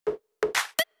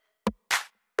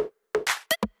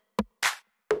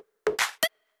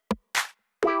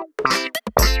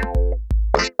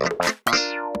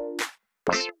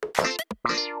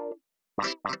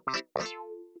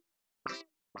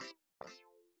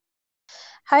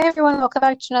Hi, everyone. Welcome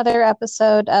back to another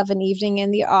episode of An Evening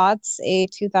in the Aughts, a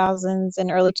 2000s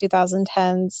and early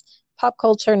 2010s pop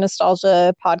culture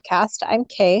nostalgia podcast. I'm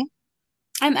Kay,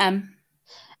 I'm M.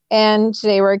 and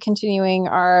today we're continuing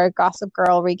our Gossip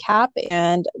Girl recap,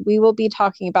 and we will be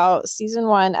talking about season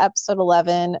one, episode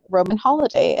 11, Roman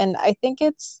Holiday. And I think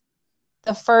it's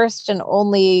the first and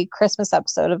only Christmas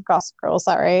episode of Gossip Girl. Is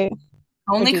that right?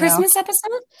 Or Only do you know? Christmas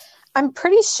episode? I'm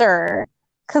pretty sure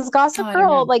because Oh, Gossip I don't Girl,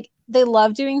 know. like they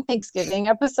love doing Thanksgiving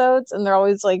episodes, and they're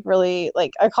always like really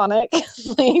like iconic.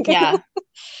 Like, Yeah.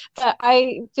 but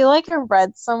I feel like I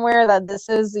read somewhere that this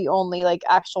is the only like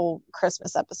actual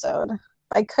Christmas episode.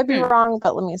 I could be Hmm. wrong,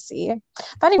 but let me see.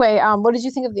 But anyway, what did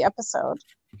you think of the episode?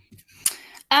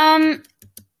 Um,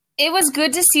 it was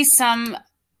good to see some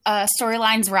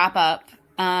storylines wrap up.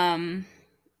 And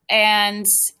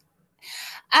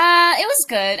it was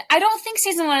good. I don't think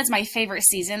season one is my favorite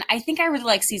season. I think I really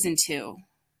like season two.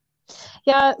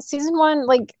 Yeah, season one,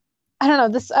 like I don't know,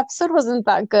 this episode wasn't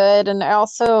that good, and I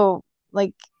also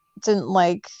like didn't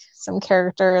like some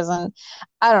characters, and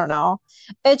I don't know.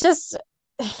 It just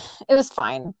it was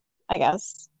fine, I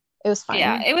guess. It was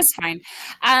Yeah, fine. it was fine.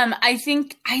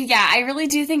 I really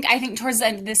do think I think towards the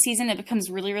end of the season it becomes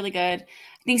really, really good.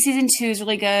 I think season two is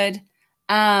really good.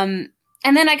 Um,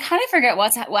 and then I kind of forget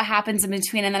what happens in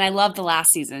between, and then I love the last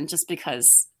season just because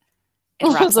it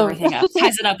wraps So, everything up,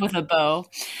 ties it up with a bow.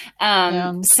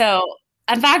 yeah. So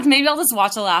in fact, maybe I'll just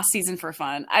watch the last season for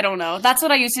fun. I don't know. That's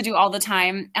what I used to do all the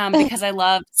time because I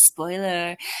love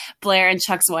spoiler Blair and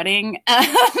Chuck's wedding. So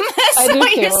I do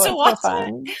I too. used to It's so watch it.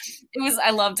 fun.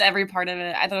 I loved every part of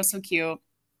it. I thought it was so cute.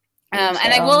 Me And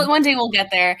I will too. one day we'll get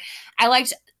there. I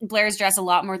liked Blair's dress a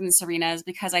lot more than Serena's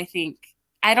because I think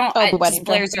Oh, the just wedding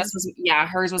Blair's dress dresses. was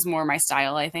hers was more my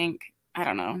style. I think I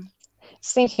don't know.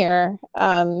 Same here.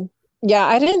 Yeah,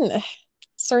 I didn't.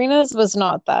 Serena's was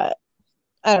not that.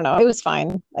 I don't know. It was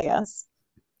fine, I guess,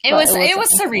 but it It wasn't was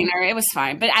anything. Serena. It was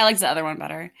fine, but I liked the other one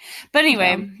better. But Yeah.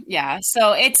 anyway, yeah.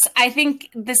 So I think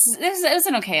this it was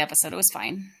an okay episode. It was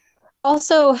fine.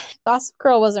 Also, Gossip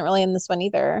Girl wasn't really in this one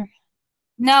either.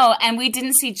 No, and we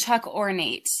didn't see Chuck or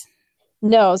Nate.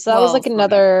 No, so that was Well, like sort of.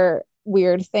 another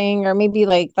weird thing, or maybe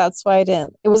like that's why I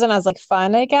didn't. It wasn't as like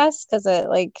fun, I guess, because it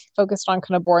like focused on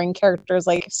kind of boring characters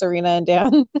like Serena and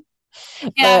Dan.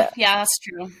 Yeah, But yeah, that's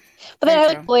true. but then Very I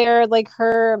like true. Blair, like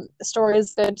her story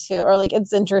is good too, or like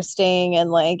it's interesting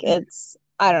and like it's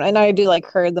I don't know, and I do like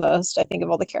her the most, I think, of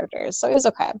all the characters. So it was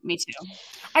okay. Me too.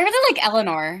 I really like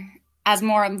Eleanor as the I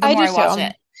more do I watch too.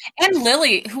 it. And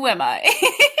Lily, who am I?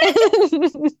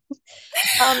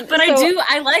 But So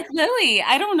I like Lily.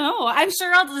 I don't know. I'm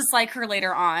sure I'll dislike her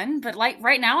later on, but like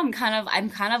right now I'm kind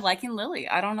of liking Lily.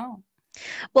 I don't know.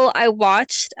 well, I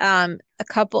watched a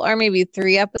couple or maybe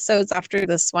three episodes after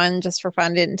this one just for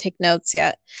fun. Didn't take notes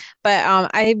yet. But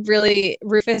I really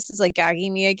Rufus is like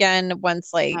gagging me again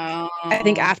once like I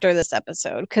think Oh, after this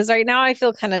episode. Because right now I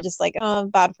feel kind of just like, oh,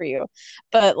 bad for you.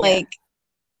 But yeah. like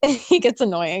he gets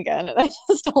annoying again and I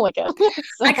just don't like it.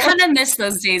 I So kind of miss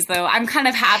those days though. I'm kind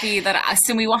of happy that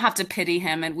soon we won't have to pity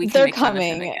him and we can they're make fun of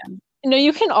him coming. again. No,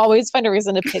 you can always find a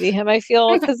reason to pity him, I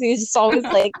feel, because he's just always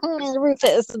like,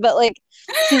 Rufus. But like,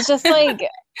 he's just like,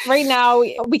 right now,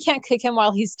 we can't kick him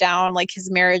while he's down. Like, his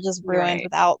marriage is ruined Right.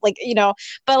 without, like,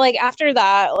 but like, after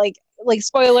that, like,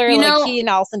 spoiler, You like, know, he and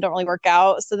Allison don't really work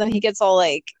out. So then he gets all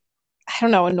like, I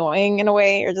don't know, annoying in a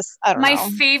way, or just, I don't my know.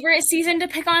 favorite season to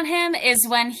pick on him is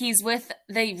when he's with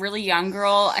the really young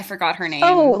girl. I forgot her Oh,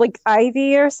 name. like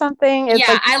Ivy or something. It's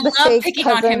Yeah, like I the love fake picking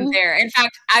on him cousin. there. In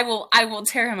fact, I will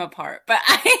tear him apart. But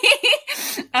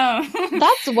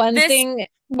That's one this thing.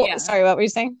 Well, yeah. sorry, what were you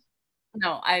saying?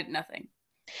 No, I nothing.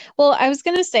 Well, I was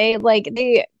gonna say, like,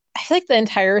 I feel like the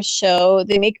entire show,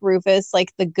 they make Rufus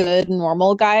like the good,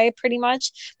 normal guy pretty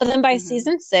much. But then by Hmm.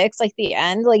 season six, like the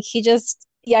end, like he just,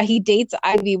 yeah, he dates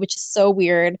Ivy, which is so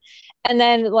weird. And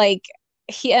then, like,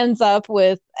 he ends up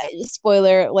with,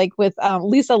 spoiler, like with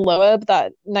Lisa Loeb,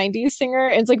 that 90s singer.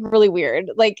 And it's like really weird.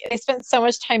 Like, they spent so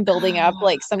much time building up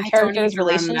like some I don't characters' even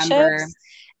remember. relationships.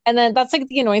 And then that's like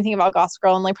the annoying thing about Gossip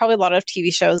Girl and like probably a lot of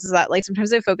TV shows is that like sometimes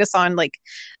they focus on like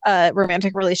a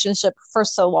romantic relationship for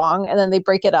so long and then they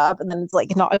break it up and then it's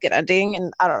like not a good ending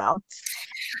and I don't know.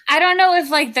 I don't know if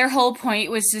like their whole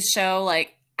point was to show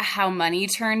like how money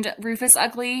turned Rufus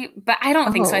ugly, but I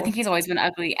don't think so. I Oh, think he's always been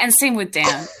ugly. And same with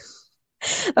Dan.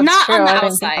 that's Not true. on the I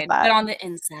didn't think about outside, but that. on the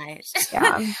inside.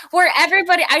 Yeah. Where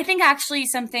everybody, I think actually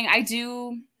something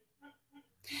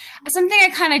I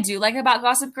kind of do like about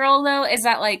Gossip Girl though is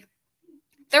that like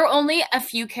there are only a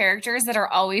few characters that are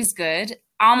always good.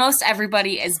 Almost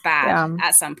everybody is bad Yeah.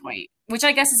 at some point, which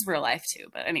I guess is real life too.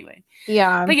 But anyway,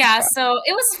 Yeah. but yeah, so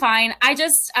it was fine. I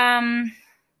just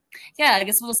yeah, I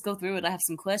guess we'll just go through it. I have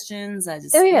some questions. I Oh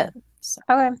just yeah. yeah. So.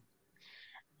 Okay.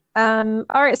 All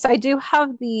right, so I do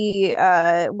have the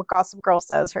what Gossip Girl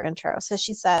says her intro. So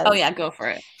she Oh says, yeah, go for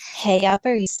it. "Hey,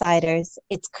 Upper East Siders,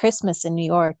 it's Christmas in New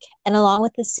York, and along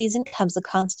with this season comes a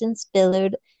constant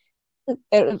Billard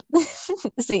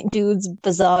St. Jude's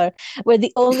Bazaar, where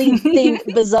the only thing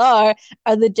bizarre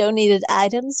are the donated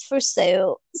items for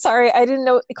sale." Sorry, I didn't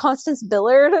know Constance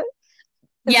Billard.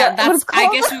 Is Yeah, that what that's, it's I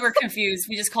called? guess we were confused.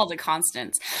 We just called it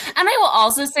Constance. And I will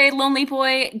also say, Lonely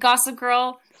Boy, Gossip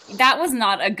Girl, that was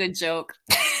not a good joke.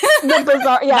 The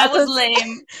Bazaar, yeah. That So was it's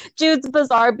lame. Jude's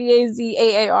Bazaar,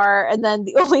 Bazaar, and then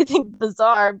the only thing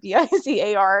bizarre,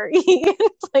 Bizarre.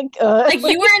 It's like, Like,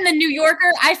 you were in the New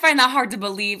Yorker. I find that hard to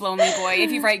believe, Lonely Boy,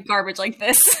 if you write garbage like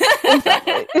this.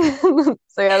 exactly.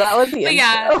 So yeah, that was the But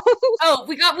yeah. intro. Oh,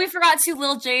 we forgot to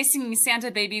Lil J singing Santa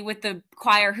Baby with the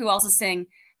choir who also sang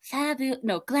fabulous,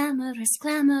 no, glamorous,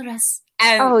 glamorous.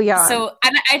 And Oh yeah. so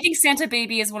I think Santa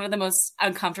Baby is one of the most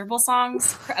uncomfortable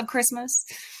songs of Christmas.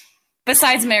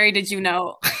 Besides Mary, Did You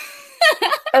Know?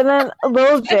 And then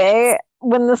Lil J,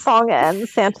 when the song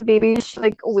ends, Santa Baby, she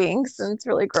like winks and it's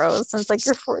really gross. And it's like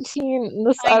you're 14 and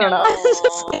this I I don't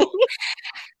know. know.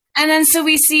 And then so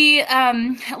we see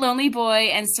Lonely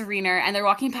Boy and Serena, and they're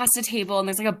walking past a table, and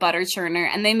there's like a butter churner,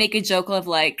 and they make a joke of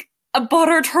like, a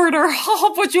butter churner,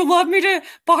 oh, would you love me to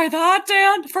buy that,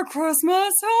 Dan, for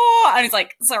Christmas? Oh. And he's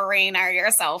like, Serena,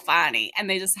 you're so funny. And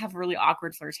they just have really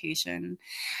awkward flirtation.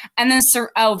 And then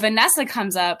Vanessa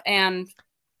comes up, and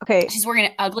Okay. she's wearing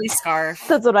an ugly scarf.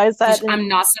 That's what I said. I'm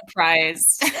not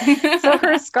surprised. So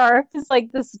her scarf is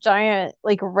like this giant,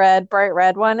 like red, bright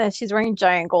red one, and she's wearing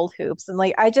giant gold hoops. And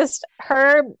like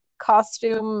her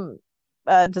costume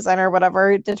designer,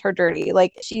 whatever, did her dirty.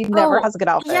 Like she never has a good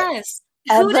outfit. Yes.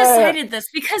 And who decided this?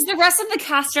 Because the rest of the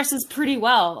cast dresses pretty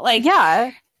well. Like, yeah,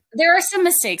 there are some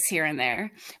mistakes here and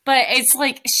there, but it's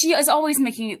like she is always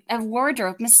making a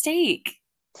wardrobe mistake.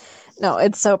 no,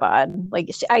 it's so bad. Like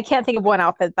I can't think of one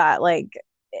outfit that like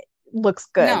looks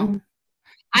good. No.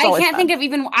 I can't think of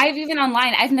I've even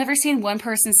online, I've never seen one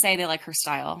person say they like her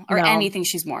style or anything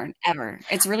she's worn ever.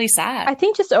 It's really sad. I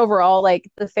think just overall, like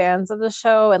the fans of the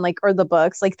show and like, or the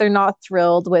books, like they're not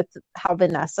thrilled with how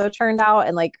Vanessa turned out.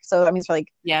 And like, so that means for like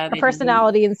her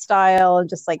personality and style and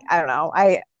just like, I don't know.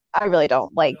 I really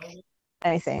don't like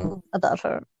anything about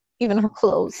her, even her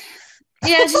clothes.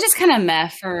 Yeah, she's just kind of meh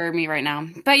for me right now.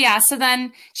 But yeah, so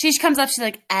then she comes up, she's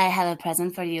like, I have a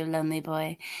present for you, Lonely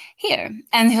Boy. Here.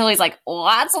 And Hillary's like,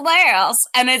 what's this?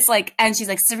 And it's like, and she's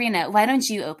like, Serena, why don't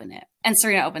you open it? And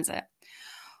Serena opens it.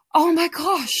 Oh my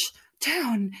gosh,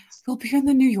 Dan, you'll be in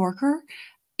the New Yorker?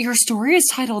 Your story is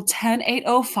titled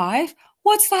 10805?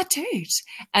 What's that date?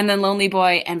 And then Lonely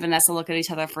Boy and Vanessa look at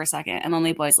each other for a second, and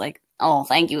Lonely Boy's like, oh,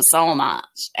 thank you so much.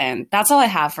 And that's all I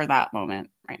have for that moment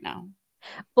right now.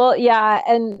 Well, yeah,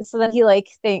 and so then he like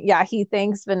he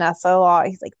thanks Vanessa a lot.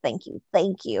 He's like, thank you,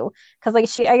 because like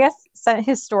she, I guess, sent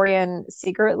his story in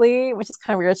secretly, which is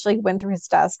kind of weird. She like went through his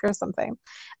desk or something.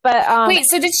 But wait,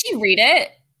 so did she read it?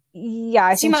 Yeah,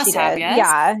 I think she did. Yes?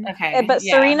 Yeah, okay. But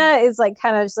yeah. Serena is like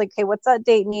kind of just like, hey, what's that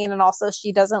date mean? And also,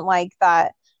 she doesn't like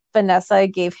that Vanessa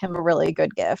gave him a really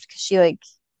good gift because she like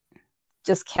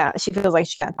just can't. She feels like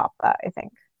she can't top that, I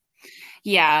think.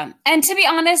 Yeah. And to be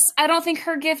honest, I don't think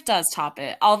her gift does top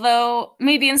it. Although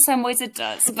maybe in some ways it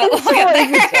does. But we'll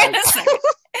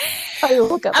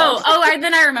get there.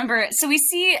 Then I remember it. So we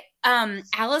see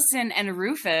Allison and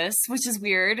Rufus, which is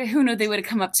weird. Who knew they would have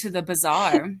come up to the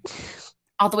bazaar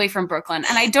all the way from Brooklyn?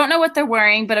 And I don't know what they're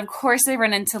wearing, but of course they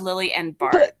run into Lily and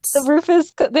Bart. But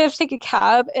Rufus, they have to take a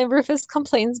cab, and Rufus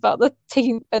complains about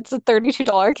it's a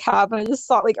 $32 cab. And I just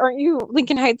thought, like, aren't you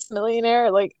Lincoln Heights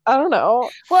millionaire? Like, I don't know.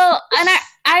 Well, and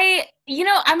I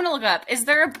I'm gonna look up. Is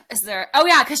there? Oh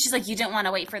yeah, because she's like, you didn't want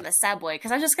to wait for the subway.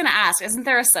 Because I was just gonna ask, isn't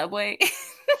there a subway?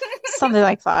 Something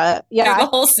like that. Yeah, the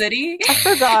whole city. I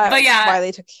forgot. Why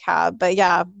they took a cab, but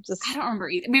yeah, just I don't remember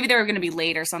either. Maybe they were gonna be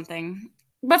late or something.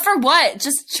 But for what?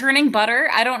 Just churning butter?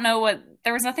 I don't know what.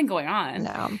 There was nothing going on.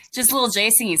 No. Just little Jay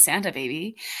singing Santa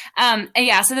Baby. And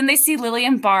yeah, so then they see Lily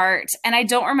and Bart, and I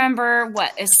don't remember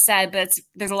what is said, but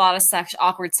there's a lot of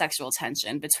awkward sexual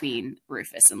tension between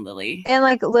Rufus and Lily. And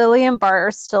like Lily and Bart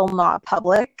are still not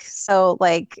public, so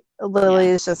like Lily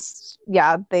is just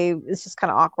it's just kind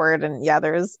of awkward, and yeah,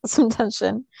 there's some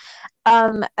tension.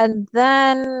 And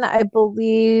then I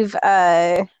believe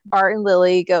Bart and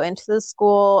Lily go into the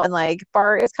school, and like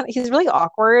Bart is he's really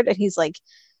awkward, and he's like,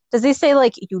 does he say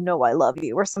like, I love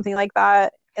you or something like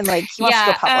that? And like he wants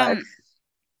to go public.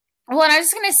 Well, and I was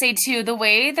just gonna say too, the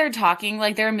way they're talking,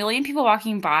 like there are a million people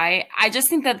walking by. I just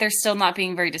think that they're still not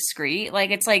being very discreet.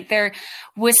 Like it's like they're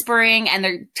whispering and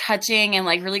they're touching and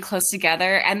like really close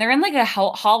together, and they're in like a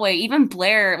hallway. Even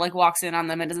Blair like walks in on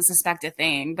them and doesn't suspect a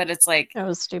thing. But it's like That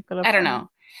was stupid of I don't them. know.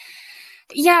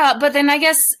 Yeah, but then I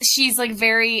guess she's like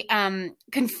very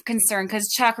concerned because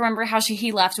Chuck, remember how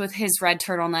he left with his red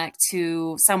turtleneck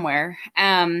to somewhere.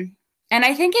 And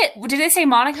I think did they say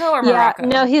Monaco or Yeah, Morocco?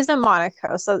 no, he's in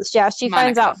Monaco. So yeah, she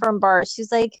finds Monaco. out from Bart.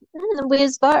 She's like,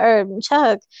 "Where's Bart,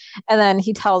 Chuck?" And then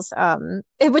he tells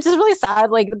which is really sad.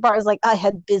 Like Bart is like, "I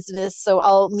had business, so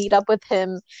I'll meet up with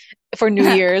him for New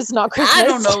Year's, not I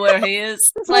don't Christmas." know where he is.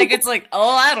 It's Like like, it's like, oh,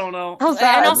 I don't know. how And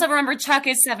sad. also remember Chuck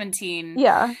is 17.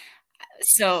 Yeah.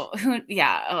 So who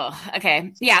yeah, oh,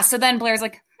 okay. Yeah, so then Blair's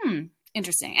like,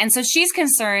 interesting. And so she's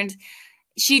concerned.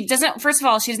 She doesn't first of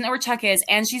all, she doesn't know where Chuck is,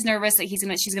 and she's nervous that he's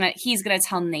gonna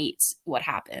tell Nate what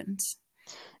happened.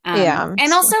 Yeah.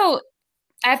 And also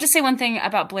I have to say one thing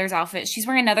about Blair's outfit. She's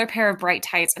wearing another pair of bright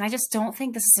tights, and I just don't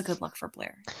think this is a good look for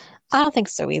Blair. I don't think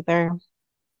so either.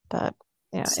 But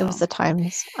yeah, it was So the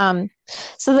times. Also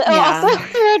yeah.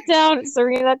 I wrote down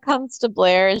Serena comes to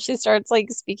Blair and she starts like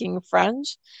speaking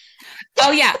French.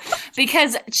 Oh yeah,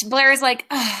 because Blair is like,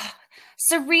 "Ugh,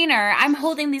 Serena, I'm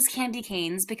holding these candy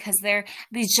canes because they're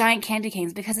these giant candy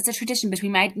canes because it's a tradition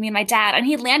between me and my dad, and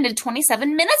he landed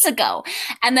 27 minutes ago."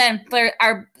 And then Blair,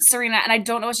 our Serena, and I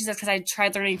don't know what she says because I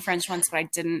tried learning French once, but I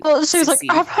didn't Well, she was like, succeed.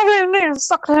 I'm having a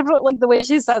suck. Like the way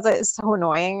she says it is so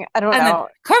annoying. I don't And then, know.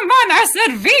 come on, I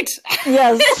said vite.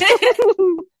 Yes.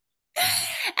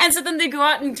 And so then they go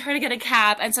out and try to get a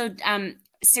cab, and so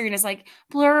Serena's like,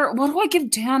 Blair, what do I give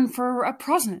Dan for a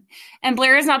present? And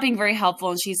Blair is not being very helpful,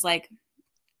 and she's like,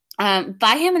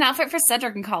 buy him an outfit for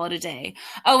Cedric and call it a day.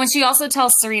 Oh, and she also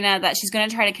tells Serena that she's going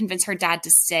to try to convince her dad to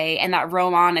stay and that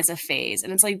Roman is a phase.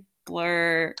 And it's like,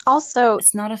 Blair, Also,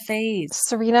 it's not a phase.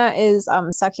 Serena is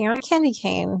sucking on a candy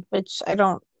cane, which I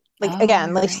don't like. Oh, Again,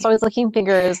 you're like she's right. always licking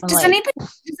fingers and like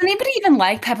Does anybody even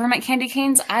like peppermint candy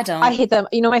canes? I I don't. hate them.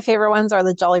 You know, my favorite ones are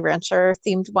the Jolly Rancher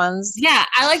themed ones. Yeah,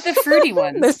 I like the fruity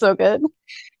They're ones. so good.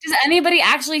 Does anybody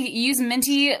actually use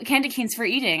minty candy canes for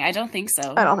eating? I don't think I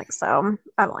so. don't think so.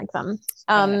 I don't like them.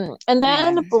 But And anyway.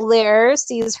 then Blair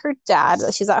sees her dad.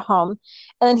 She's at home,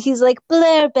 and then he's like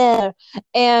Blair, Blair,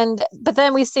 and but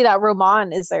then we see that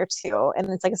Roman is there too, and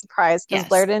it's like a surprise because Yes.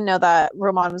 Blair didn't know that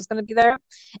Roman was going to be there,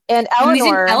 and And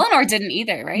Eleanor. Eleanor didn't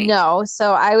either, right? No,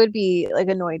 so I would be like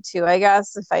annoyed too, I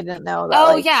guess, if I didn't know that.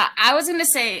 Oh Like, yeah, I was gonna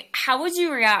say, how would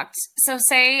you react? So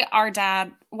say our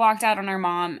dad walked out on our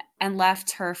mom and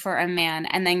left her for a man,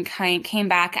 and then came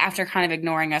back after kind of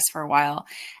ignoring us for a while,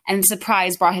 and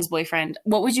surprise brought his boyfriend.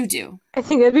 What would you do? I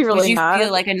think I'd be Would really you mad.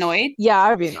 feel like annoyed? Yeah,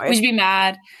 I'd be Would annoyed. you be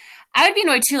mad? I would be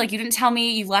annoyed too. Like you didn't tell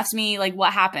me, you left me. Like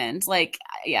what happened? Like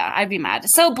yeah, I'd be mad.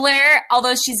 So Blair,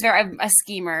 although she's very a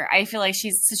schemer, I feel like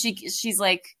she's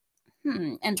like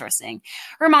interesting.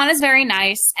 Ramon is very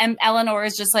nice, and Eleanor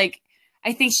is just like,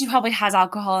 I think she probably has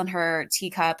alcohol in her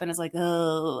teacup and is like,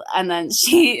 oh, and then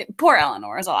poor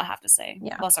Eleanor is all I have to say.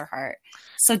 Yeah. Bless her heart.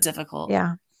 So difficult.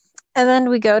 Yeah. And then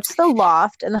we go to the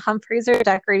loft, and the Humphreys are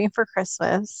decorating for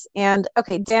Christmas. And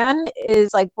okay, Dan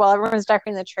is like, while everyone's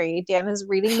decorating the tree, Dan is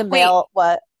reading the Wait, mail.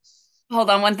 What? hold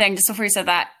on one thing just before you said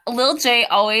that. Lil J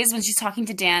always, when she's talking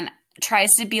to Dan, tries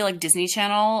to be like Disney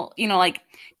Channel, like,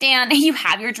 Dan, you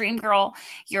have your dream girl,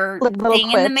 your Like little thing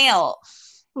in the quips. mail.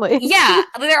 Like, Yeah,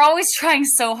 they're always trying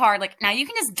so hard. Like, now you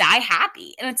can just die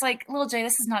happy. And it's like, Lil J,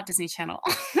 this is not Disney Channel.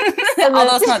 then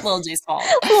Although it's not Lil J's fault.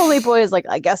 Lonely Boy is like,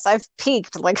 I guess I've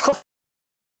peaked. Like,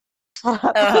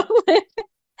 Uh,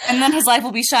 and then his life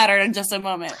will be shattered in just a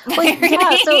moment. like,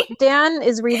 yeah, so Dan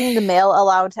is reading the mail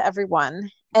aloud to everyone.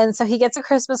 And so he gets a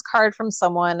Christmas card from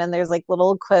someone, and there's like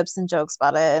little quips and jokes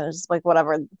about it, and it's just like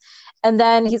whatever. And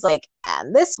then he's like,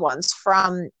 and this one's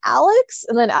from Alex.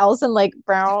 And then Allison like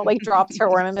Brown like drops her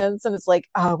ornaments, and it's like,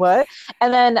 oh, what?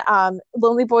 And then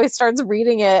Lonely Boy starts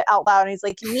reading it out loud, and he's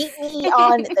like, meet me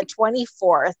on the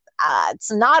 24th.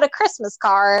 It's not a Christmas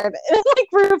card. And like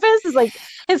Rufus is like,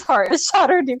 his heart is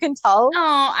shattered. You can tell.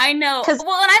 Oh, I know. Well,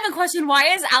 and I have a question. Why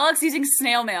is Alex using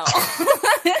snail mail?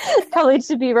 Probably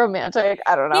to be romantic.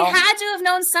 I don't know. He had to have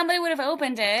known somebody would have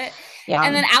opened it. Yeah.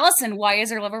 And then Allison, why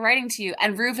is her lover writing to you?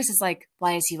 And Rufus is like,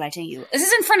 why is he writing you? This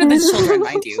is in front of the children,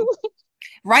 mind you.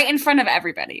 Right in front of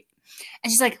everybody.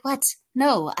 And she's like, what?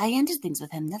 No, I ended things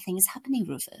with him. Nothing is happening,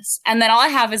 Rufus. And then all I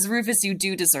have is, Rufus, you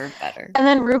do deserve better. And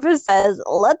then Rufus says,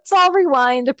 let's all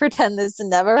rewind to pretend this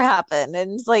never happened.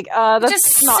 And it's like, that's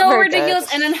just not so very ridiculous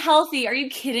good. and unhealthy. Are you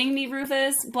kidding me,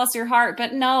 Rufus? Bless your heart,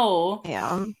 but no.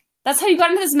 Yeah. That's how you got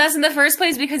into this mess in the first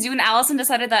place, because you and Allison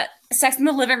decided that sex in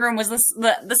the living room was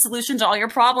the solution to all your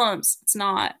problems. It's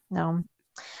not. No.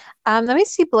 Let me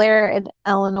see Blair and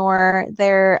Eleanor.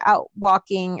 They're out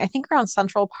walking, I think around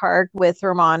Central Park with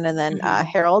Ramon and then Mm-hmm.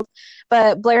 Harold.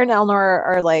 But Blair and Eleanor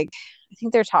are like, I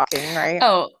think they're talking, right?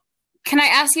 Oh, can I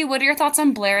ask you, what are your thoughts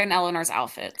on Blair and Eleanor's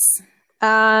outfits?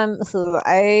 So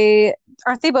I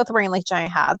aren't they both wearing like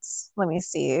giant hats? Let me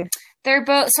see. They're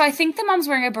both, so I think the mom's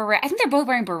wearing a beret. I think they're both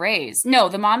wearing berets. No,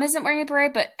 the mom isn't wearing a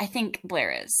beret, but I think Blair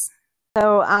is.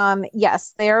 So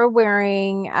yes, they are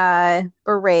wearing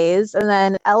berets, and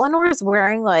then Eleanor is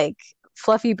wearing like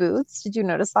fluffy boots. Did you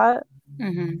notice that?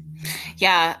 Hmm.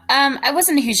 Yeah. I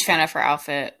wasn't a huge fan of her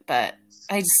outfit, but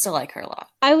I still like her a lot.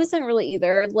 I wasn't really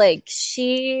either. Like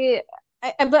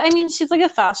but I mean, she's like a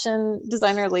fashion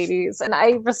designer, ladies, and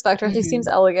I respect her. She seems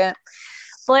Hmm. elegant.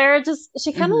 Blair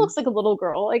she kind of Hmm. looks like a little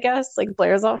girl, I guess, like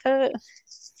Blair's outfit.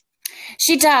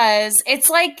 She does. It's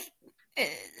like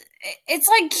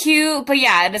cute, but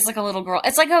yeah, it is like a little girl.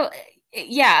 It's like a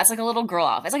little girl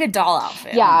outfit. It's like a doll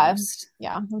outfit Yeah, almost.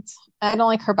 yeah. I don't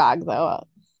like her bag though.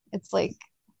 It's like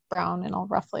brown and all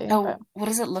ruffly, but Oh, what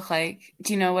does it look like?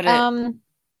 Do you know what it? um,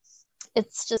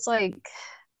 it's just like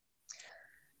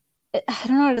I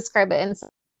don't know how to describe it in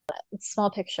a small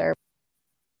picture.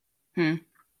 Hmm.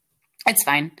 It's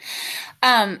fine.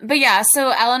 But yeah,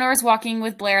 so Eleanor's walking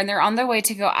with Blair and they're on their way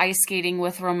to go ice skating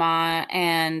with Roma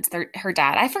and her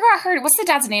dad. I forgot what's the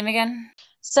dad's name again?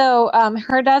 So,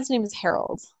 her dad's name is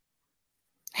Harold.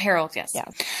 Harold, yes. Yeah.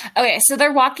 Okay, so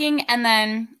they're walking and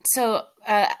then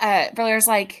Blair's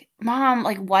like, Mom,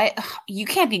 like what? Ugh, you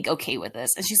can't be okay with this.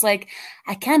 And she's like,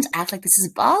 I can't act like this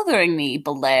is bothering me,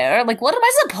 Blair. Like, what am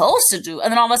I supposed to do?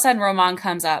 And then all of a sudden Roman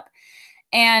comes up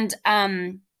and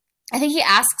I think he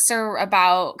asks her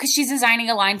about, because she's designing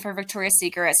a line for Victoria's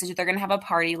Secret, so they're gonna have a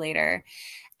party later.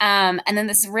 And then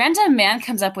this random man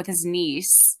comes up with his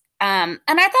niece. And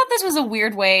I thought this was a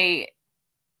weird way.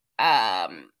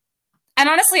 And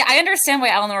honestly, I understand why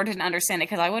Eleanor didn't understand it,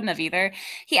 because I wouldn't have either.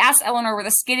 He asked Eleanor where the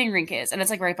skating rink is, and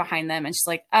it's like right behind them, and she's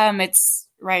like, it's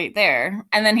right there.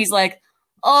 And then he's like,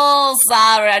 oh,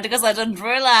 sorry, because I didn't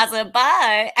realize it.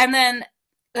 Bye. And then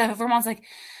Vermont's like,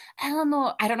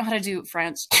 Eleanor, I don't know how to do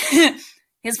French.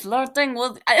 He's flirting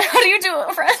with. How do you do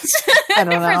French? I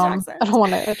don't French know. accent. I don't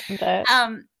want to attempt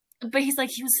it. But he's like,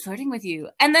 he was flirting with you.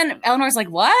 And then Eleanor's like,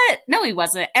 what? No, he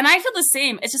wasn't. And I feel the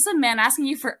same. It's just a man asking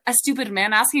you for a stupid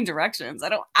man asking directions.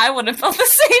 I would have felt the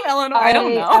same, Eleanor. I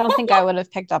don't know. I don't think I would have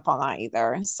picked up on that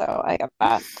either. So I get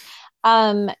that.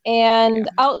 And Yeah.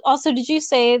 also, did you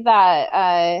say that?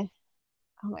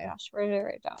 Oh my gosh, where did I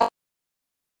write down?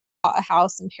 A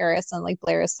house in Paris and like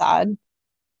Blair is sad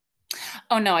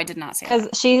Oh no, I did not say because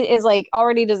that. she is like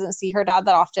already doesn't see her dad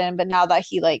that often, but now that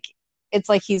he like it's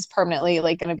like he's permanently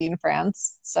like going to be in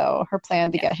France, so her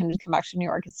plan to Yeah. get him to come back to New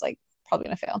York is like probably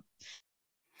going to fail.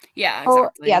 Yeah, Oh yeah,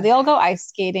 exactly. they all go ice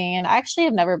skating, and I actually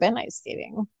have never been ice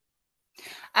skating.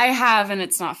 I have, and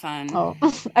it's not fun. Oh, I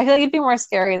feel like it'd be more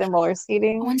scary than roller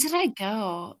skating. When did I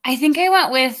go? I think I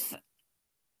went with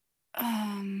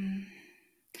um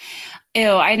ew,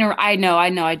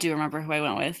 I do remember who I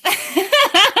went with.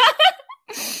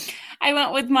 I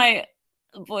went with my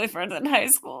boyfriend in high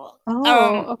school.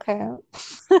 Oh, okay.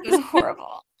 It was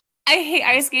horrible. I hate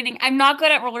ice skating. I'm not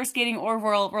good at roller skating or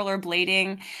roller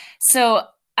blading. So,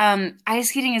 ice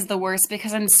skating is the worst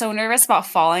because I'm so nervous about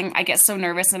falling. I get so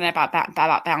nervous and about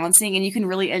balancing, and you can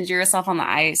really injure yourself on the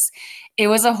ice. It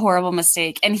was a horrible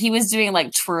mistake. And he was doing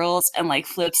like twirls and like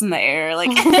flips in the air. Like,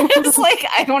 it's like,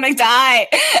 I want to die.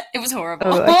 It was horrible.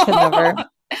 Oh, I could never.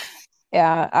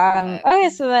 Yeah. But, Okay,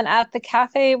 so then at the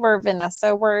cafe where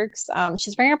Vanessa works,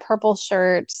 she's wearing a purple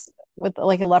shirt with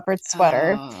like a leopard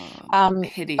sweater. Okay,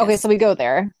 hideous. so we go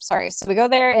there. Sorry. So we go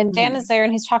there and Dan is Mhm. there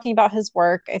and he's talking about his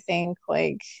work, I think,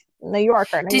 like New Did you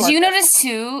Yorker. notice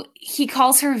too? He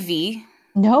calls her V.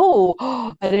 No,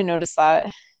 I didn't notice that.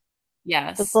 It's a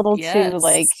Yes, little too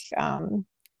like yes.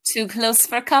 Too close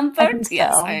for I comfort? think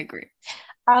Yes, I so. agree.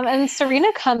 And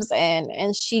Serena comes in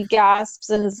and she gasps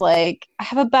and is like, "I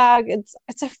have a bag.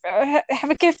 I have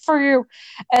a gift for you."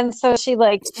 And so she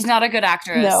like, She's not a good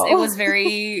actress. It no, was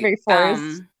very very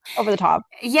forced, over the top.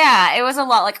 yeah, it was a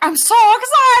lot like, I'm so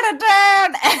excited,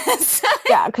 Dan.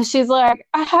 Yeah, because she's like,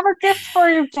 "I have a gift for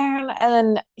you, Dan," and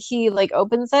then he like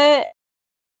opens it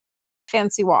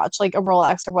fancy watch, like a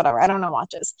Rolex or whatever. I don't know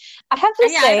watches. I have to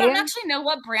Yeah, I say, don't actually know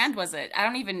what brand was it. I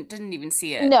don't even didn't even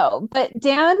see it. no, but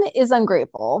Dan is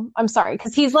ungrateful. I'm sorry,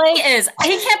 because he's He like, is.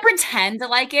 He can't pretend to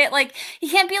like it. Like he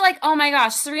can't be like, "Oh my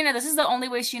gosh, Serena, this is the only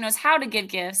way she knows how to give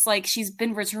gifts. Like she's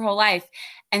been rich her whole life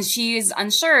and she is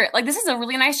unsure. Like this is a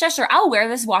really nice gesture. I'll wear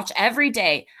this watch every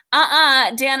day."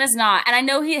 Dan is not. And I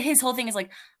know his whole thing is like,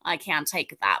 "I can't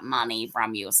take that money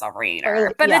from you, Serena."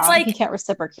 or But it's yeah, he like can't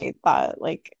reciprocate that,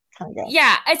 like kind of.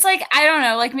 yeah, it's like I don't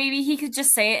know, like maybe he could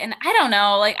just say it and I don't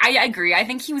know. Like I agree. I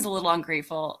think he was a little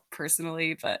ungrateful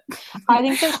personally, but I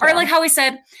think so or like too. how he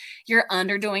said you're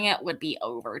underdoing it would be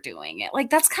overdoing it. Like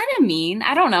that's kind of mean.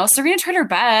 I don't know. Serena tried her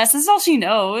best. This is all she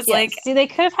knows. Yes. Like See, they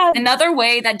could have had, another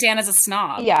way that Dan is a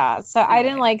snob. yeah. So I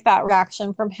didn't Anyway. like that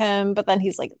reaction from him, but then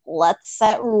he's like, let's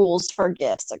set rules for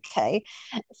gifts, okay?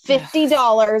 Ugh.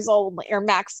 $50 only or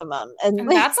maximum. And And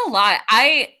that's a lot.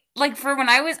 I like for when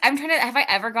I was I'm trying to have I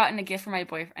ever gotten a gift for my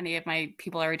boyfriend any of my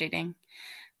people I were dating?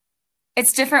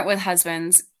 It's different with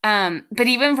husbands. But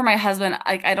even for my husband,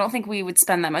 like I don't think we would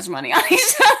spend that much money on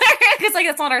each other because like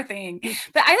that's not our thing.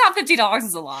 But I thought $50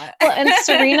 is a lot. well, and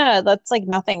Serena, that's like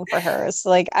nothing for her. So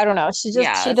like, I don't know.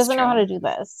 Yeah, She that's doesn't know how true. to do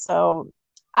this. So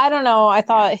I don't know. I Yeah.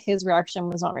 thought his reaction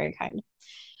was not very kind.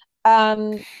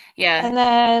 Um, Yeah. and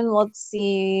then let's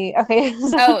see. Okay.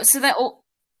 Oh, so that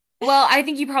well, I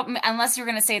think you probably unless you're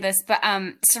gonna say this, but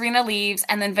Serena leaves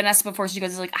and then Vanessa before she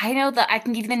goes is like, I know that I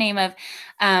can give you the name of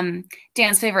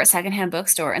Dan's favorite secondhand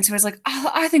bookstore. And Serena's like,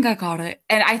 oh, I think I got it.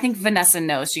 And I think Vanessa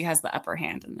knows she has the upper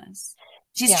hand in this.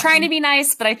 She's Yeah. trying to be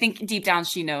nice, but I think deep down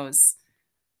she knows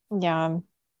Yeah.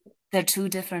 they're too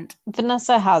different.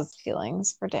 Vanessa has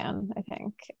feelings for Dan, I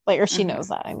think. Like, or she knows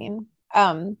Hmm. that, I mean.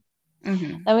 Um,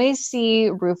 Hmm. then we see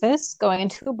Rufus going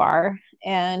into a bar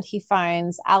and he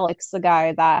finds Alex, the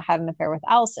guy that had an affair with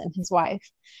Allison, his wife.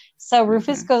 So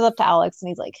Rufus Hmm. goes up to Alex and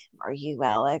he's like, are you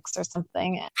Alex or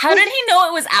something? How did he know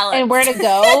it was And Alex? where to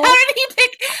How go? did he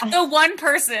pick the one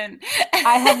person in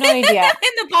I have no idea.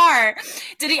 the bar?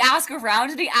 Did he ask around?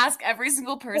 Did he ask every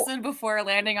single Well, person before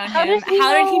landing on how did him? he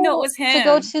How did he know it know was to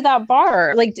go him? to that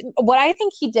bar? Like, what I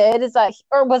think he did is that,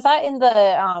 or was that in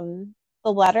the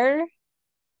letter?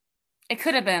 It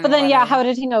could have been But the then, yeah, how letter.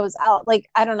 did he know it was Alex? Like,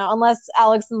 I don't know. Unless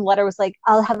Alex in the letter was like,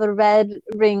 "I'll have a red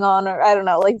ring on," or I don't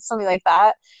know, like something like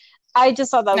that. I just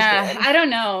thought that was Nah, weird. I don't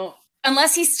know.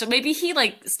 Unless maybe he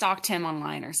like stalked him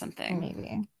online or something.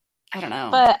 Maybe. I don't know.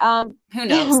 But Who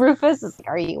knows? Rufus is like,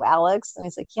 "Are you Alex?" And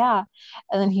he's like, "Yeah."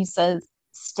 And then he says,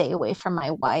 "Stay away from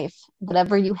my wife.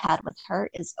 Whatever you had with her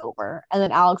is over." And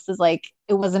then Alex is like,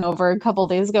 "It wasn't over a couple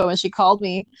days ago when she called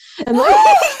me." And like,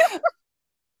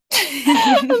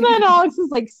 and then Alex is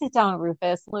like, "Sit down,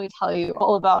 Rufus. Let me tell you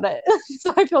all about it."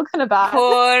 So I feel kind of bad.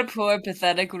 Poor,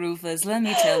 pathetic Rufus. Let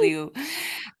me tell you.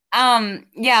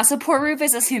 Yeah, so poor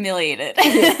Rufus is humiliated. He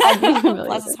is. I'd be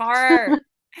Bless his humiliated. heart.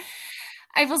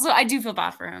 I do feel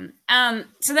bad for him.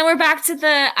 So then we're back to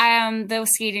the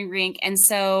skating rink, and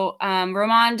so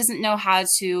Roman doesn't know how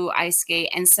to ice skate,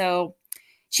 and so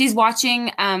she's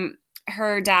watching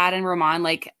her dad and Roman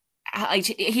like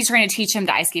he's trying to teach him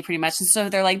to ice skate pretty much, and so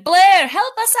they're like, Blair,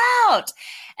 help us out.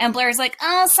 And Blair's like,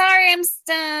 oh, sorry, I'm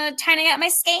trying to get my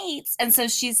skates. And so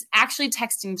she's actually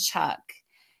texting Chuck.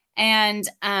 And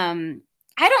I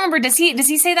don't remember. Does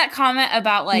he say that comment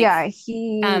about like Yeah,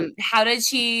 he how did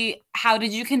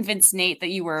you convince Nate that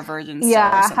you were a virgin still or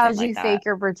yeah, how something did like you that? fake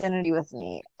your virginity with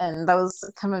me? And that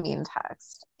was kind of a mean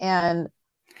text. And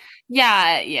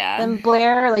Yeah, yeah. then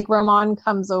Blair, like Roman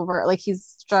comes over, like he's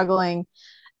struggling,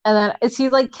 and then is he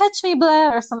like, catch me,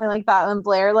 Blair, or something like that. And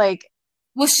Blair, like,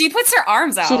 Well, she puts her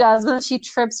arms she out. does, but then she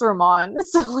trips Roman.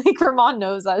 So like Roman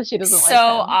knows that she doesn't So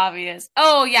like him. obvious.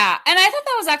 Oh yeah. And I thought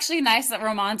that was actually nice that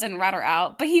Roman didn't rat her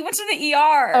out, but he went to the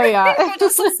Oh ER, yeah. which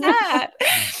was so sad.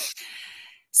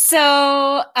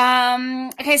 So,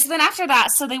 okay, so then after that,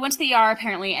 so they went to the ER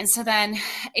apparently, and so then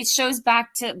it shows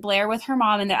back to Blair with her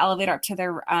mom in the elevator up to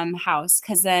their house,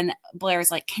 because then Blair's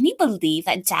like, "Can you believe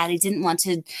that Daddy didn't want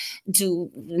to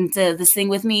do this thing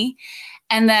with me?"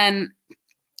 And then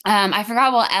I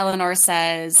forgot what Eleanor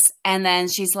says, and then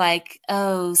she's like,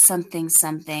 "Oh, something,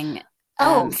 something,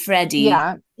 Oh, Freddie."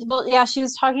 yeah. Well, yeah, she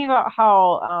was talking about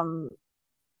how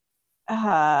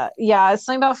yeah, it's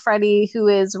something about Freddie, who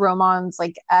is Roman's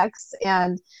like ex,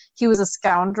 and he was a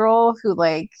scoundrel who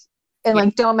like, and Yeah.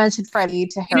 like, don't mention Freddie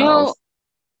to You Harold. know,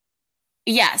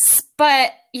 yes,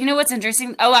 but you know what's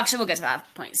interesting? Oh, actually, we'll get to that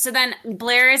point. So then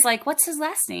Blair is like, "What's his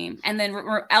last name?" And then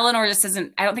Eleanor just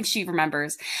doesn't. I don't think she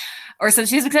remembers, or so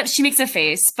she makes a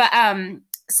face. But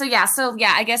so yeah,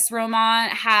 I guess Roman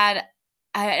had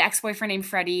an ex-boyfriend named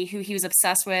Freddie who he was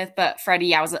obsessed with, but Freddie,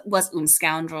 yeah, was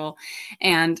scoundrel,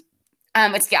 and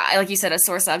It's yeah, like you said, a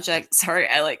sore subject. Sorry,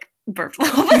 I like burped a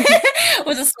little bit.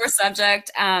 Was a sore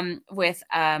subject with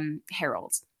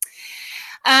Harold.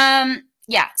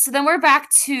 Yeah, so then we're back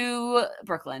to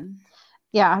Brooklyn.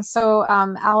 Yeah, so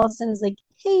Allison's like,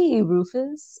 "Hey,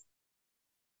 Rufus."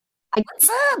 I What's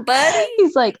up, buddy?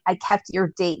 He's like, "I kept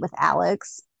your date with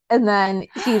Alex." And then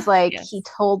he's like, "He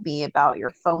Yes. told me about your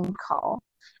phone call."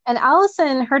 And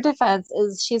Allison, her defense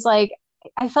is she's like,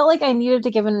 "I felt like I needed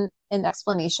to give an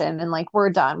explanation and like we're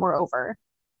done, we're over."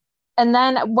 And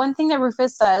then one thing that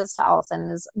Rufus says to Allison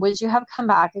is, "Would you have come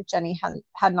back if Jenny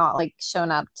had not like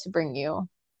shown up to bring you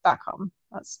back home?"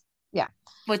 That's yeah.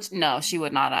 Which no, she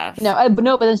would not have. No,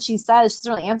 no, but then she says she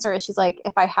doesn't really answer it. She's like,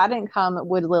 "If I hadn't come,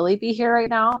 would Lily be here right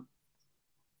now?"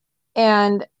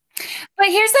 And But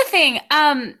here's the thing.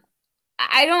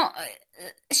 I don't.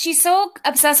 She's so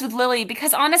obsessed with Lily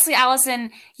because honestly,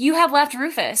 Allison, you have left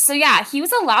Rufus. So yeah, he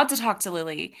was allowed to talk to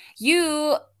Lily.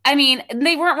 I mean,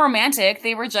 they weren't romantic.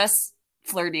 They were just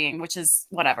flirting, which is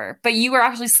whatever. But you were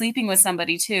actually sleeping with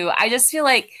somebody too. I just feel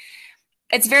like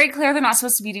it's very clear they're not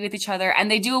supposed to be with each other. And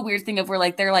they do a weird thing of where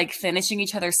like they're like finishing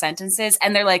each other's sentences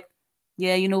and they're like,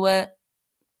 yeah, you know what?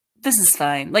 This is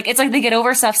fine. Like it's like they get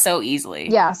over stuff so easily.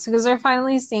 yes, because they're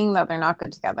finally seeing that they're not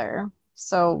good together.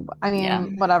 So, I Yeah.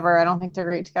 mean, whatever. I don't think they're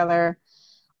great together.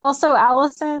 Also,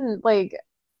 Allison, like,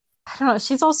 I don't know,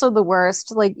 she's also the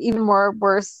worst, like, even more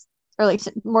worse or like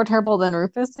more terrible than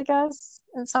Rufus, I guess,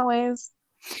 in some ways.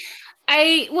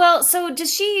 Well, so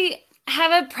does she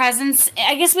have a presence?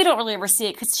 I guess we don't really ever see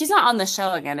it because she's not on the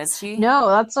show again, is she? No,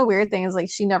 that's the weird thing is like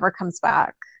she never comes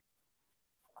back.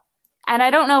 And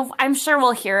I don't know. I'm sure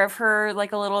we'll hear of her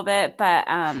like a little bit, but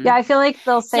Yeah, I feel like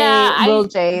they'll yeah, say Lil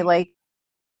J, like,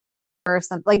 or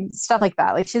something, like stuff like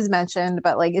that. Like she's mentioned,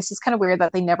 but like it's just kind of weird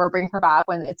that they never bring her back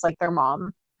when it's like their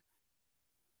mom.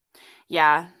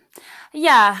 yeah,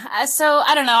 yeah. So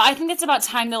I don't know. I think it's about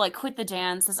time to like quit the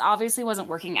dance. This obviously wasn't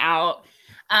working out.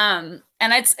 And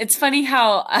it's funny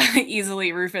how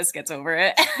easily Rufus gets over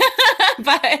it,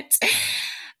 but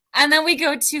and then we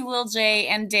go to Lil J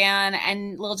and Dan,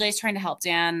 and Lil J's trying to help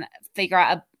Dan figure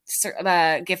out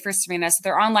a gift for Serena. So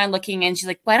they're online looking, and she's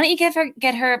like, "Why don't you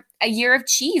get her a year of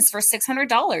cheese for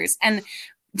 $600?" And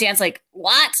Dan's like,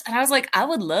 "What?" And I was like, "I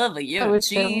would love a I year of would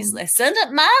cheese. too. Let's send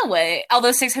it my way."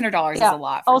 Although $600 is Yeah. a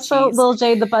lot for Also, cheese. Lil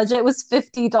J, the budget was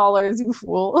 $50, you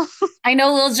fool. I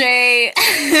know Lil J.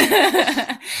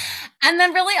 And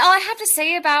then really all I have to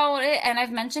say about it, and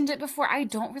I've mentioned it before, I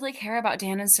don't really care about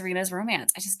Dan and Serena's romance.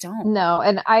 I just don't. No,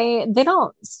 and they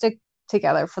don't stick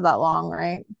together for that long,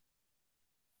 right?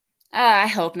 I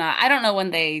hope not. I don't know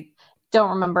when they. Don't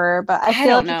remember, but I I feel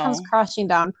don't like it comes know. crashing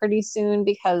down pretty soon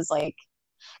because like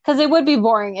because it would be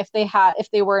boring if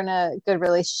they were in a good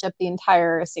relationship the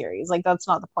entire series. Like that's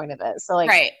not the point of it. So like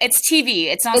Right. It's TV.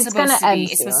 It's not it's supposed gonna to end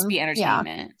be. It's supposed to soon. be Yeah.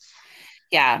 entertainment.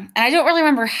 Yeah. And I don't really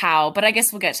remember how, but I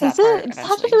guess we'll get to Is that part it does it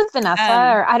have to do eventually. with Vanessa Um,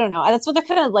 or I don't know. That's what they're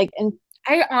kind of like and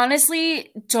I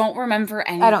honestly don't remember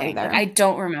I don't anything. Like either. I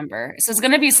don't remember. So it's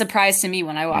gonna be a surprise to me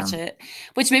when I Yeah. watch it.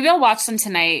 Which maybe I'll watch them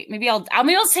tonight. Maybe I'll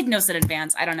take notes in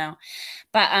advance. I don't know.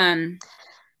 But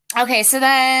okay, so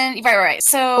then right.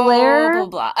 So Blair, blah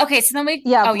blah blah. Okay, so then we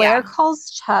yeah, oh Blair yeah. calls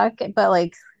Chuck, but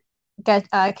like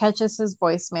catches his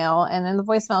voicemail, and in the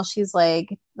voicemail she's like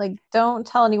don't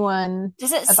tell anyone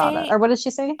Does it about it. say Or what did she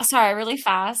say? sorry, really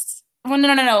fast? Well,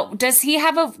 no. Does he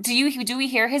have a do we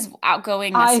hear his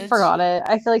outgoing I message? forgot it.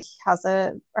 I feel like he has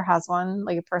it or has one,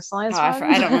 like a Oh, personalized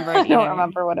one. I don't remember I it don't either.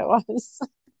 remember what it was.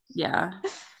 Yeah.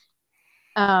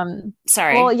 Um,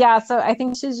 well, Sorry. yeah, so I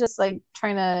think she's just like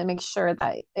trying to make sure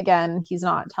that again, he's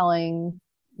not telling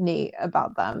Nate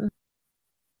about them.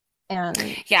 And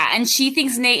Yeah, and she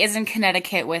thinks Nate is in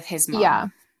Connecticut with his yeah.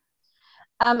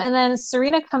 mom. And then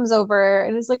Serena comes over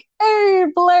and is like, "Hey,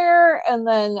 Blair." And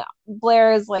then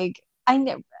Blair is like, "I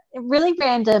know, really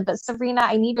random, but Serena,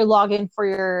 I need your login for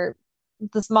your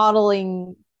this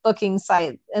modeling booking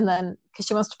site." And then because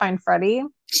she wants to find Freddie.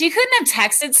 She couldn't have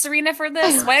texted Serena for I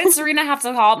this. Why did know. Serena have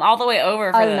to call him all the way over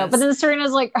I for don't know. But this? then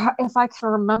Serena's like, if I can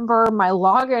remember my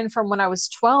login from when I was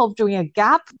 12 doing a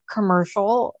Gap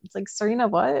commercial. It's like, Serena,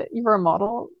 what? You were a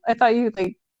model? I thought you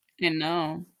like, I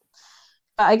know.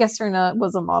 I guess Serena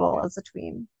was a model as a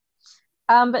tween.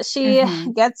 But she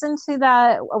Hmm. gets into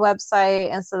that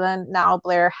website, and so then now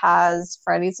Blair has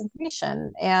Freddie's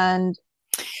information, and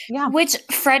yeah, Which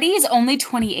Freddie is only I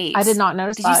 28. did not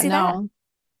notice Did you that. see that? No,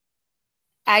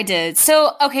 I did.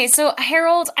 So, okay, so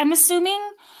Harold, I'm assuming.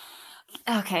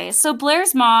 Okay, so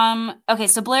Blair's mom. Okay,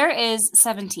 so Blair is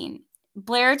 17.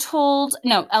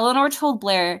 No, Eleanor told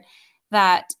Blair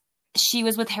that she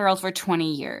was with Harold for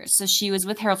 20 years. So she was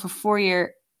with Harold for 4 years,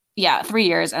 yeah, 3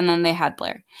 years, and then they had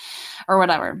Blair or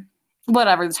whatever.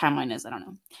 whatever the timeline is. I don't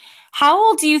know. How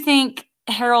old do you think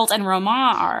Harold and Roman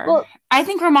are? Well, I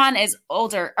think Roman is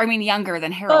older, I mean younger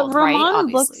than but Harold, right? Ramon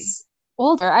Obviously. looks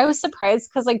older. I was surprised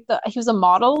because like he was a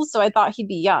model, so I thought he'd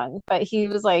be young, but he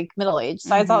was like middle aged.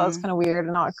 So I thought that was Hmm. kind of weird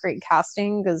and not great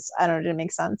casting because I don't know, it didn't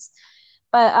make sense.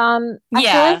 But I feel like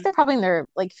Yeah. they're probably in their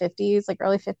like 50s, like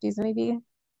early 50s maybe.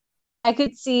 I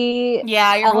could see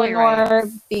Yeah, you're probably right. Eleanor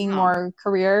being Huh. more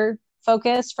career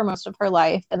focused for most of her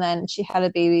life, and then she had a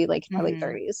baby like in her late Hmm.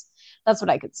 30s. That's what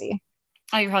I could see.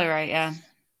 Oh, you're probably right. Yeah.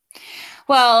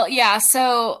 Well, yeah.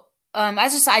 So, I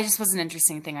just was an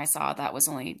interesting thing I saw that was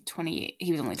only 28.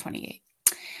 He was only 28.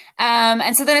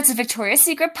 And so then it's a Victoria's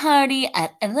Secret party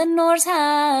at Eleanor's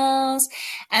house.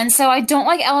 And so I don't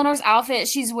like Eleanor's outfit.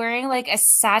 She's wearing like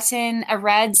a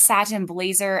red satin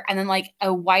blazer, and then like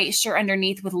a white shirt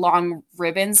underneath with long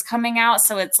ribbons coming out.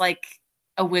 So it's like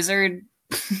a wizard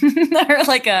or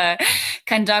like a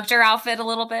conductor outfit a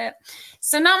little bit.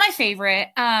 So not my favorite.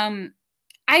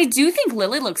 I do think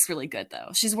Lily looks really good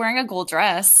though. She's wearing a gold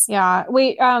dress. Yeah.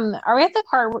 Wait, are we at the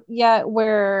part yet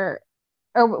where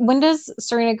or when does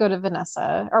Serena go to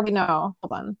Vanessa? Or we know,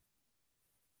 hold on.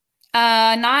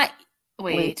 Not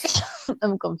Wait. wait.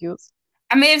 I'm confused.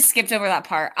 I may have skipped over that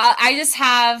part. I just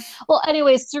have Well,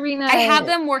 anyway, I have Serena.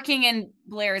 them working in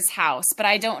Blair's house, but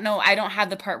I don't know. I don't have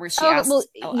the part where she Oh, well,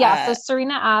 asks. yeah. So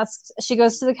Serena asks, she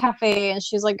goes to the cafe and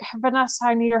she's like, Vanessa,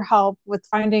 I need your help with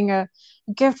finding a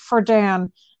gift for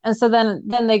Dan. And so then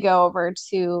they go over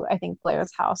to I think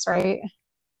Blair's house, right?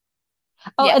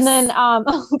 Oh, and then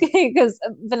Yes. okay, because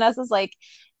Vanessa's like,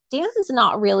 Dan is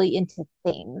not really into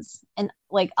things, and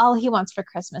like all he wants for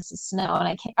Christmas is snow. And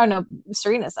I can't. Oh no,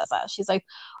 Serena says that. She's like,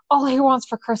 all he wants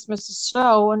for Christmas is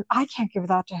snow, and I can't give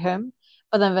that to him.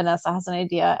 But then Vanessa has an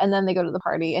idea, and then they go to the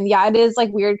party. And yeah, it is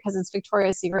like weird because it's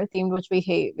Victoria's Secret themed, which we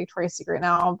hate Victoria's Secret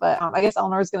now. But I guess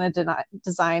Eleanor's gonna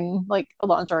design like a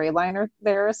lingerie liner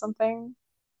there or something.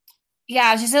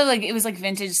 Yeah, she said like it was like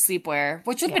vintage sleepwear,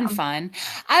 which would have been Yeah, fun.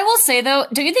 I will say though,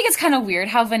 don't you think it's kind of weird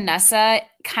how Vanessa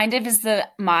kind of is the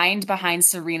mind behind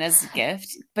Serena's gift,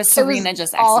 but it was Serena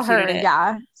just all executed her. it?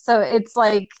 Yeah, so it's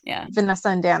like Yeah. Vanessa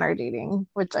and Dan are dating,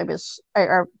 which I wish,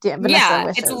 or Dan, Vanessa Yeah,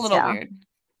 it's a wishes. little Yeah. weird.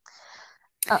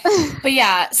 Uh, But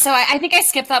yeah, so I think I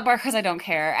skipped that part because I don't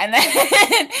care. And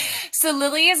then so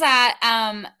Lily is at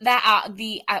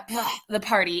the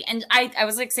party, and I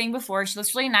was like saying before, she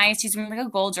looks really nice. She's wearing like a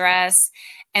gold dress,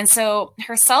 and so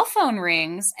her cell phone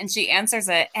rings, and she answers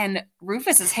it, and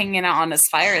Rufus is hanging out on his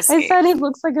fire I escape. said he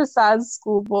looks like a sad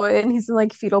schoolboy and he's in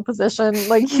like fetal position.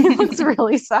 Like he looks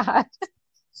really sad.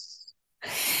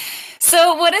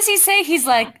 So what does he say? He's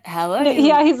like, "How are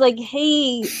Yeah, you?" he's like,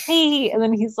 hey, hey. And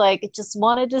then he's like, just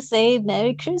wanted to say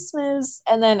Merry Christmas.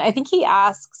 And then I think he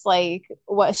asks like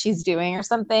what she's doing or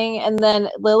something. And then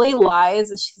Lily lies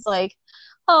and she's like,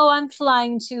 oh, I'm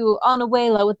flying to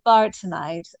Onuela with Bart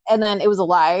tonight. And then it was a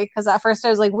lie because at first I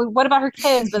was like, what about her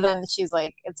kids? But then she's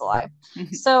like, it's a lie.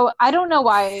 So I don't know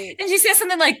why. And she says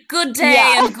something like, "Good day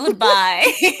Yeah. and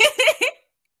goodbye."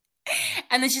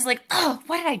 And then she's like, "Oh,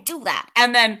 why did I do that?"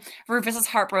 And then Rufus is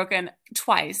heartbroken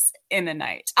twice in the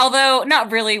night. Although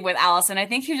not really with Allison. I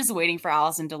think he was just waiting for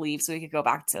Allison to leave so he could go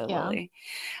back to Yeah. Lily.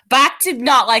 Back to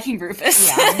not liking Rufus.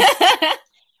 Yeah.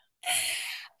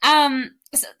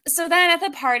 So then at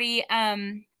the party,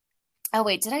 oh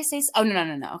wait, did I say oh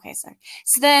no. Okay, sorry.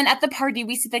 So then at the party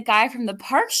we see the guy from the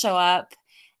park show up,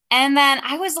 and then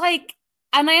I was like,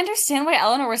 and I understand why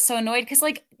Eleanor was so annoyed because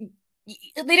like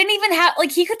they didn't even have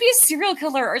like he could be a serial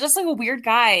killer or just like a weird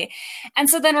guy. And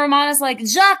so then Roman is like,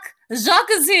 Jacques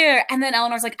is here. And then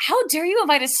Eleanor's like, how dare you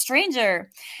invite a stranger?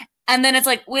 And then it's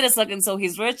like, wait a second, so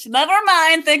he's rich? Never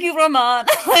mind. Thank you, Roman.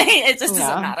 Like, it just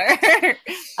doesn't Yeah. matter.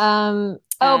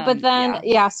 But then Yeah.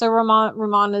 yeah, so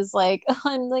Ramon is like,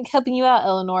 I'm like helping you out,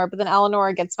 Eleanor, but then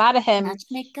Eleanor gets mad at him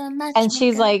Matchmaker, and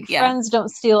she's matchmaker. like, Yeah. friends don't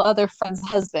steal other friends'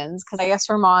 husbands, because I guess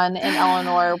Ramon and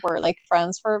Eleanor were like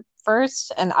friends for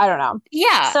first, and I don't know.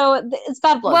 Yeah. So it's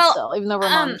bad blood Well, still, even though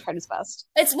Ramon tried his best.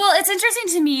 it's interesting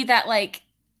to me that like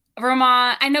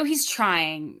Roman, I know he's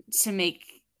trying to make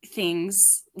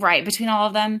things right between all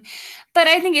of them, but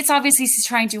I think it's obviously he's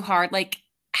trying too hard. Like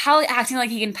how acting like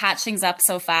he can patch things up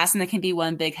so fast and they can be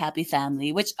one big happy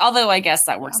family, which although I guess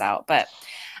that works out, but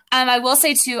I will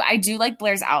say too, I do like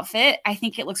Blair's outfit. I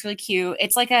think it looks really cute.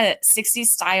 It's like a 60s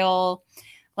style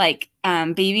like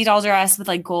baby doll dress with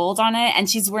like gold on it, and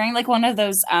she's wearing like one of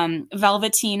those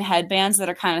velveteen headbands that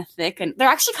are kind of thick, and they're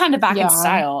actually kind of back in Yeah.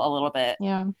 style a little bit.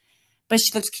 Yeah. But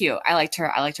she looks cute. I liked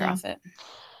her Yeah. outfit.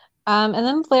 And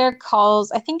then Blair calls,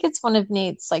 I think it's one of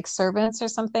Nate's like servants or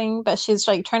something, but she's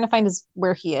like trying to find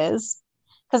where he is.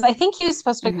 Because I think he was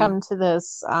supposed to Hmm. come to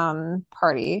this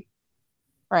party.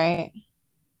 right?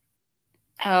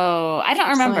 Oh, I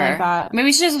don't Something like remember. that.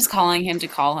 Maybe she just was calling him to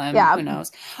call him. Yeah, Who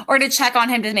knows? Or to check on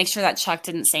him to make sure that Chuck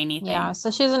didn't say yeah. anything. So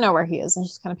she doesn't know where he is, and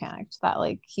she's kind of panicked that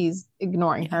like he's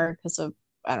ignoring Yeah. her because of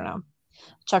I don't know.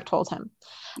 Chuck told him.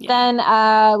 Yeah.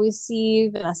 Then we see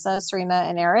Vanessa, Serena,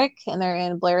 and Eric, and they're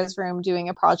in Blair's room doing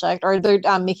a project, or they're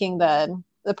making the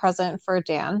present for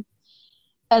Dan.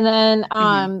 And then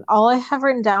Mm-hmm. all I have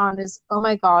written down is, oh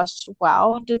my gosh,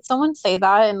 wow, did someone say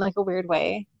that in like a weird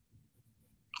way?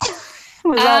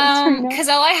 Was that Serena? Because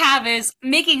all I have is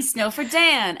making snow for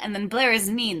Dan, and then Blair is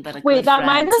mean but a Wait, good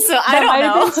friend. So I that don't might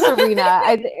have been know. Serena.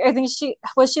 I think she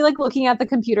like looking at the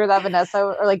computer that Vanessa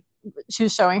or like she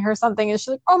was showing her something and she's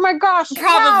like, oh my gosh, wow,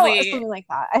 Probably. something like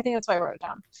that. I think that's why I wrote it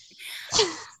down.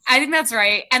 I think that's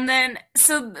right. And then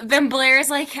so then Blair's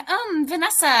like,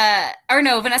 Vanessa, or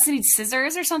no, Vanessa needs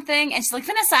scissors or something. And she's like,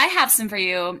 Vanessa, I have some for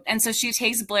you. And so she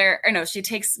takes Blair, or no, she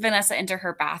takes Vanessa into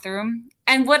her bathroom.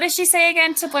 And what does she say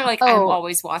again to Blair? Like, I'm Oh,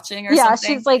 always watching or yeah, she's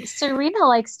something. like, Serena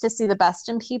likes to see the best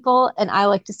in people, and I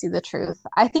like to see the truth.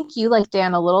 I think you like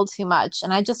Dan a little too much,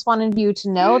 and I just wanted you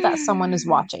to know that someone is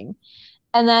watching.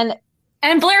 And then,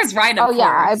 And Blair's right, of oh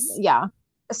yeah, course. yeah.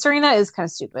 Serena is kind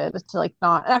of stupid to like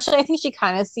not. Actually, I think she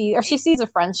kind of she sees a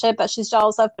friendship that she's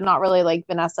jealous of, but not really like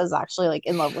Vanessa's actually like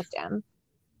in love with Dan.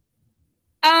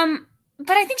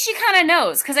 But I think she kind of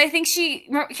knows because I think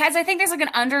there's like an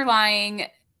underlying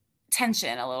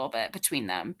tension a little bit between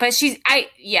them. But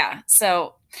yeah.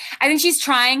 So I think she's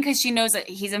trying because she knows that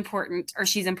he's important or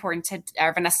she's important to,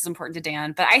 or Vanessa's important to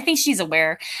Dan. But I think she's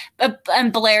aware.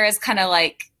 And Blair is kind of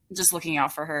like just looking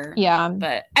out for her. Yeah, And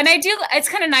it's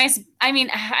kind of nice. I mean,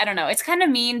 I don't know. It's kind of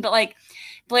mean, but like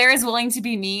Blair is willing to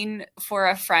be mean for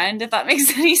a friend, if that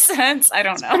makes any sense. I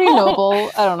don't it's know. pretty noble.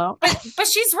 I don't know. But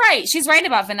she's right. She's right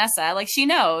about Vanessa. Like she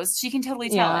knows. She can totally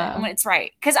tell it Yeah. when it's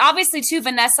right. Because obviously, too,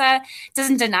 Vanessa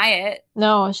doesn't deny it.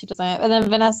 No, she doesn't. And then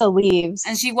Vanessa leaves.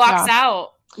 And she walks Yeah. out.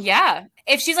 Yeah.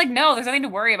 If she's like, no, there's nothing to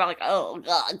worry about, like, oh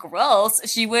God, gross,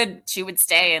 she would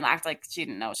stay and act like she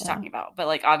didn't know what she's talking about. But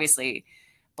like obviously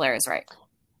Blair is right.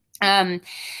 So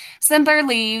then Blair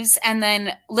leaves, and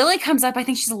then Lily comes up. I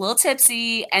think she's a little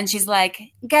tipsy, and she's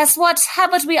like, guess what? How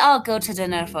about we all go to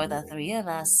dinner for the three of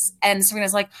us? And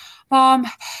Serena's like, Mom,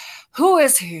 who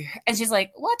is he? And she's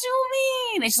like, what do you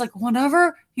mean? And she's like,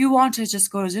 whenever you want to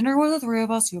just go to dinner with the three of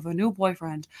us, you have a new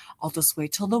boyfriend. I'll just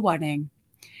wait till the wedding.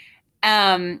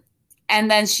 And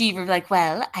then she was like,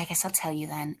 well, I guess I'll tell you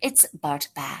then. It's Bart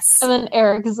Bass. And then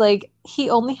Eric is like, he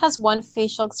only has one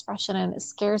facial expression and it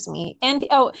scares me. And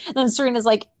and then Serena's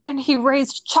like, and he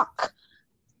raised Chuck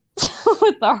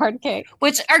with the hard K.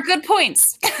 Which are good points.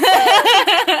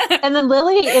 And then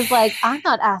Lily is like, I'm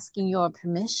not asking your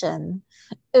permission.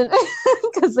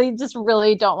 Because they just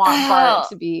really don't want Bart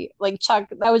to be like Chuck.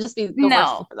 That would just be the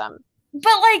worst thing for them.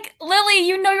 But like Lily,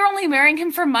 you know you're only marrying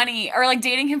him for money or like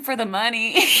dating him for the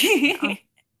money. Yeah.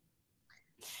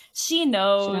 She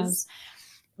knows.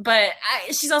 But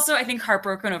she's also, I think,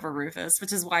 heartbroken over Rufus,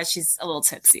 which is why she's a little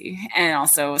tipsy and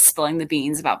also spilling the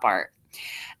beans about Bart.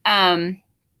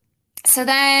 So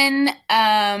then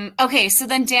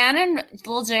Dan and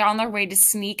Lil J are on their way to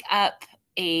sneak up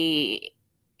a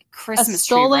Christmas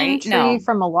stolen tree, right? tree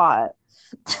from a lot.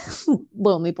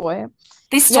 Lonely boy.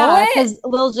 They stole it? Because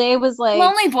Lil J was like,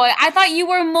 Lonely boy, I thought you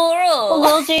were moral.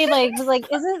 Lil J was like,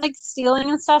 isn't like stealing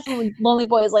and stuff? And Lonely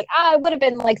boy is like, I would have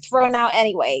been like thrown out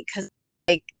anyway because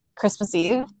like Christmas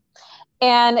Eve.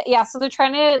 And yeah, so they're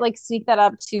trying to like sneak that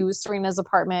up to Serena's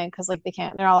apartment because like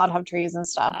they're not allowed to have trees and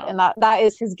stuff. Oh. And that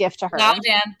is his gift to her. Now,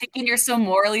 Dan, thinking you're so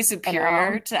morally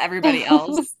superior to everybody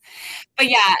else. But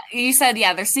yeah, you said,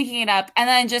 they're sneaking it up. And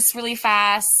then just really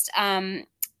fast,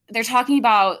 they're talking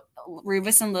about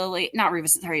Rufus and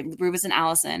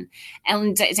Allison.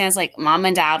 And Dan's like, Mom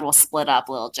and Dad will split up,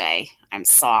 Lil J. I'm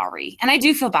sorry. And I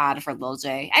do feel bad for Lil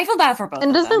J. I feel bad for both.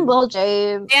 And doesn't Lil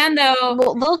J, Dan though,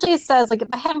 Lil J says like, if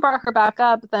I hadn't brought her back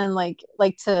up, then like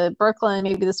to Brooklyn,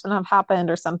 maybe this wouldn't have happened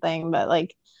or something. But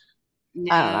like,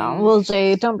 I don't know, Lil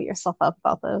J, don't beat yourself up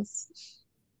about this.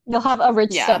 You'll have a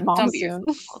rich stepmom soon.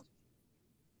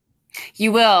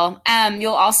 You will.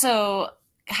 You'll also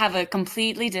have a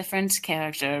completely different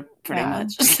character, pretty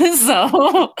much.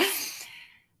 So,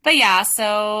 but yeah,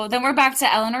 so then we're back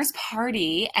to Eleanor's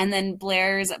party, and then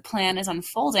Blair's plan is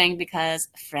unfolding because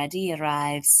Freddie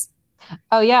arrives.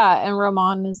 Oh yeah, and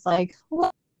Roman is like,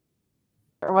 what?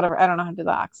 Or whatever. I don't know how to do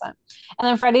the accent. And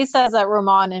then Freddie says that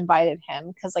Roman invited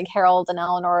him because like Harold and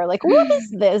Eleanor are like, what is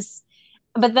this?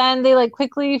 But then they like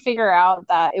quickly figure out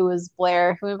that it was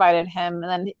Blair who invited him.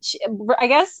 And then I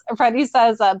guess Freddie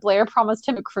says that Blair promised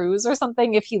him a cruise or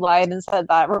something if he lied and said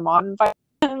that Roman invited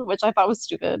him. conversation, which I thought was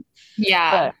stupid.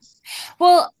 Yeah. But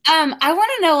Well, I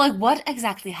want to know like what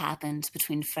exactly happened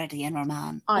between Freddie and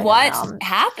Roman. I don't What know.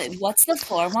 happened? What's the I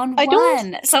don't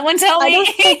 411? Someone tell I me.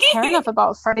 don't really care enough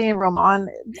about Freddie and Roman.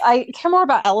 I care more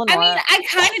about I mean, Eleanor. I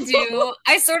kind of do.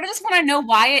 I sort of just want to know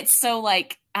why it's so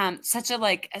like such a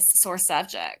like a sore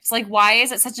subject. Like why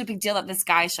is it such a big deal that this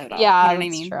guy showed up? You Yeah, know what I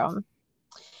that's mean? true.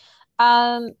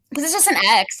 Because it's just an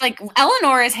ex. Like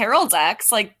Eleanor is Harold's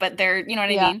ex, like but they're, you know what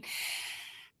I Yeah. mean?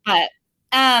 But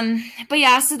but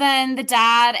yeah, so then the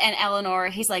dad and Eleanor,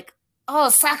 he's like, "Oh,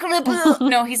 sacre bleu."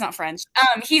 No, he's not French.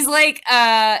 He's like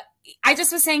I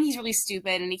just was saying he's really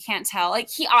stupid and he can't tell. Like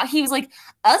he was like,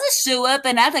 "I'll just show up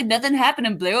and act like nothing happened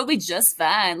and Blair will be just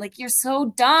fine." Like you're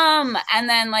so dumb. And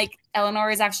then like Eleanor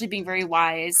is actually being very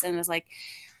wise and was like,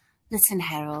 "Listen,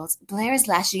 Harold, Blair is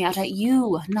lashing out at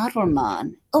you, not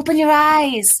Ormond. Open your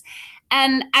eyes."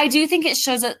 And I do think it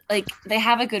shows that like they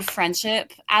have a good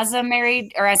friendship as a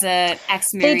married or as a They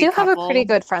ex-married do have a pretty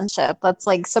couple. good friendship. That's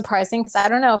like surprising because I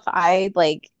don't know if I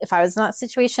was in that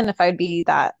situation, if I'd be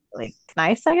that like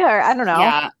nice, I guess, or I don't know.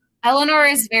 Yeah. Eleanor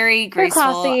is very They're graceful.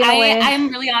 classy in a way. I'm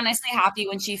really honestly happy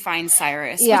when she finds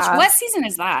Cyrus. Which Yeah. what season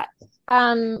is that?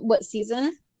 What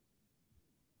season?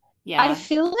 I Yeah.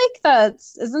 feel like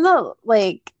isn't that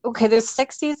like okay, there's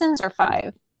 6 seasons or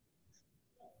 5?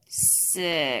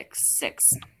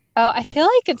 Six. Oh, I feel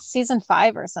like it's season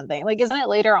 5 or something. Like, isn't it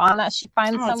later on that she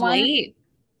finds Oh, it's someone? late.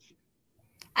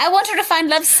 I want her to find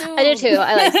love soon. I do too.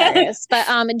 I like Cyrus. But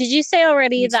did you say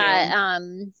already Me that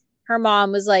too. her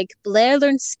mom was like, Blair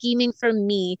learned scheming from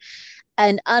me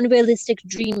and unrealistic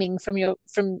dreaming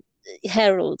from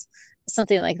Harold,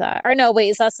 something like that. Or no, wait,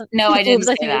 is that something? No, I didn't Oops,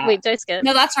 I say think. that. Wait, did I skip?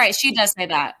 No, that's right. She does say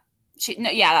that.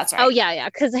 Yeah, that's Oh right. yeah,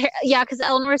 because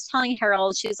Eleanor's telling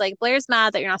Harold, she's like, Blair's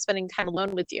mad that you're not spending time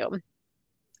alone with you,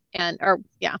 and or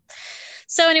yeah.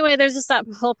 So anyway, there's just that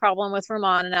whole problem with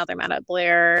Ramon, and now they're mad at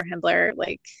Blair, and Blair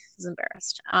like is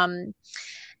embarrassed.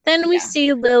 Then we Yeah.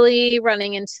 see Lily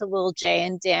running into Lil J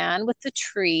and Dan with the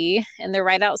tree, and they're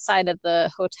right outside of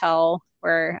the hotel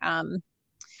where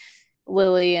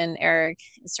Lily and Eric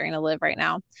is starting to live right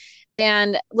now.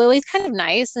 And Lily's kind of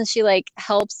nice, and she like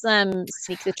helps them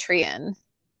sneak the tree in.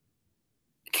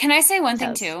 Can I say one thing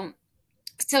Yes. too?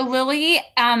 So Lily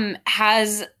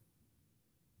has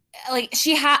like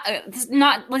she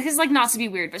not like this is like not to be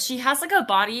weird, but she has like a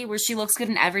body where she looks good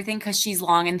in everything because she's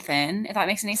long and thin, if that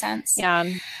makes any sense. Yeah.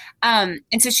 And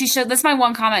so she showed this is my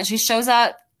one comment. She shows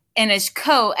up in a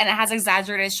coat and it has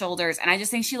exaggerated shoulders, and I just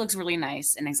think she looks really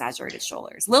nice in exaggerated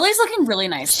shoulders. Lily's looking really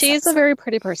nice. She's a very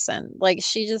pretty person. Like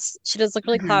she does look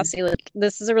really classy. Like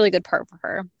this is a really good part for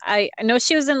her. I know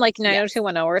she was in like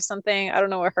 90210 or something. I don't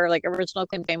know what her like original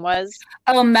claim name was.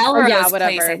 Oh, Melrose. Or, yeah,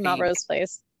 whatever. Place, Melrose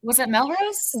Place. Was it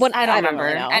Melrose? What I don't remember.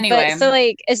 Really know. Anyway, but so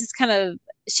like it's just kind of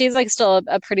she's like still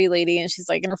a pretty lady, and she's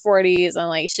like in her 40s, and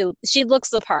like she looks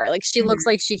the part. Like she looks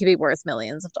like she could be worth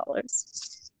millions of dollars.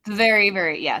 Very,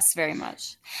 very, yes, very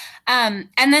much. And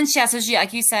then so she,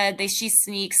 like you said, she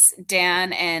sneaks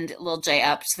Dan and Lil J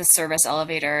up to the service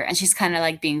elevator, and she's kind of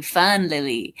like being fun,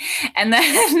 Lily. And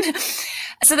then,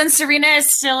 so then Serena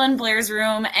is still in Blair's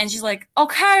room, and she's like,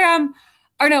 okay,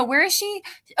 or no, where is she?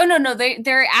 Oh no,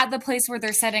 they're at the place where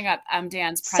they're setting up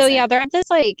Dan's present. So yeah, they're at this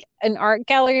like an art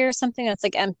gallery or something that's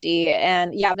like empty,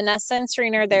 and yeah, Vanessa and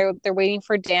Serena they're waiting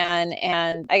for Dan,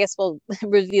 and I guess we'll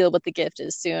reveal what the gift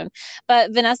is soon.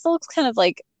 But Vanessa looks kind of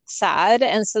like sad,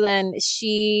 and so then does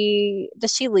she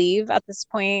leave at this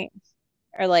point,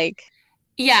 or like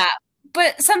yeah.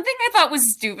 But something I thought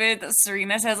was stupid that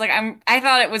Serena says, like, I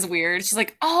thought it was weird. She's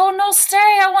like, oh, no, stay.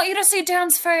 I want you to see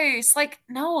Dan's face. Like,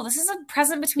 no, this is a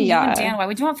present between you and Dan. Why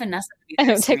would you want Vanessa to be there? I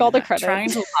don't take all the credit. Trying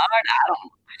too hard. I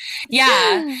don't.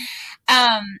 Yeah.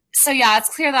 So yeah,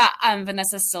 it's clear that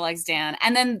Vanessa still likes Dan.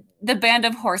 And then the band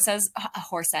of horses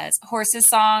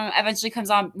song eventually comes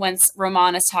on once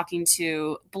Roman is talking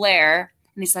to Blair.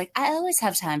 And he's like, I always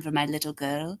have time for my little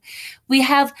girl.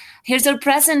 Here's our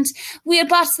present. We have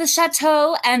bought the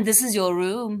chateau, and this is your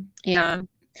room. Yeah.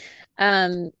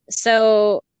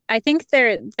 So I think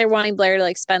they're wanting Blair to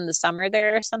like spend the summer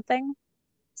there or something.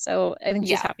 So I think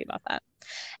she's happy about that.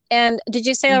 And did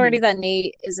you say already that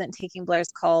Nate isn't taking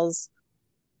Blair's calls?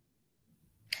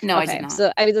 No, okay, I did not.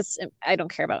 So I don't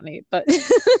care about Nate, but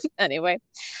anyway.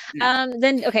 No.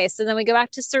 Then we go back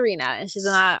to Serena, and she's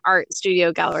in that art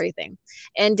studio gallery thing.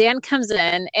 And Dan comes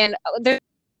in, and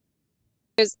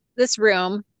there's this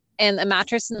room and a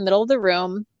mattress in the middle of the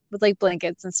room. with like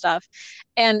blankets and stuff.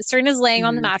 And Serena's laying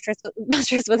on the Mhm.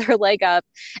 mattress with her leg up.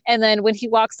 And then when he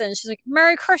walks in, she's like,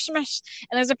 Merry Christmas.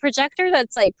 And there's a projector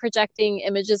that's like projecting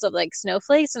images of like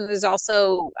snowflakes. And there's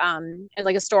also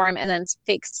like a storm and then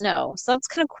fake snow. So that's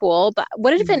kind of cool. But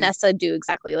what did Mhm. Vanessa do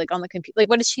exactly? Like on the computer? Like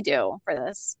what did she do for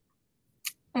this?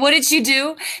 What did she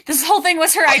do? This whole thing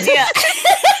was her idea.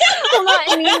 Well, not,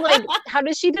 I mean, like, how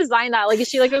does she design that? Like, is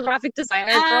she like a graphic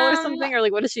designer girl or Um, something? Or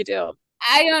like, what does she do?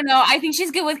 I don't know. I think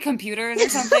she's good with computers or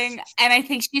something, and I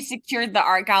think she secured the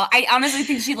art gal. I honestly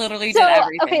think she literally did So,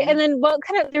 okay, and everything. then what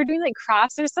kind of, they're doing like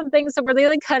crafts or something. So were they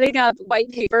like cutting up white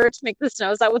paper to make the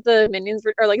snow? Is that what the minions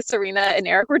were, or like Serena and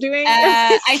Eric were doing?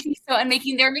 I think so, and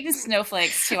they're making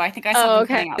snowflakes too. I think I saw Oh, them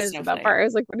okay. cutting I out missed that snowflakes. part. I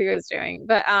was like, what are you guys doing?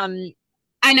 But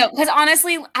I know, because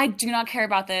honestly, I do not care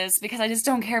about this because I just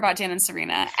don't care about Dan and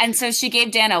Serena. And so she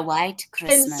gave Dan a white and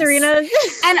Christmas. Serena,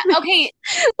 And okay,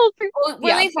 well,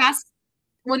 yeah. really fast.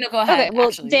 Well, no, go Okay, ahead. well,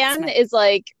 Actually, it's Dan my is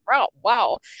like, wow,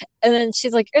 wow. And then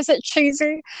she's like, is it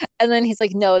cheesy? And then he's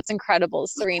like, no, it's incredible,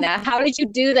 Serena. How did you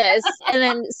do this? And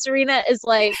then Serena is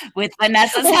like, with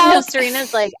Vanessa's well, no, help.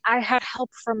 Serena's like, I had help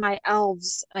from my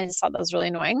elves. And I just thought that was really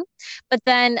annoying. But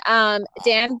then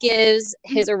Dan gives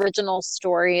his original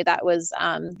story that was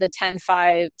the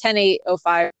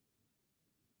 10-8-05,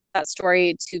 that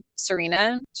story to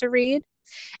Serena to read.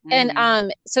 And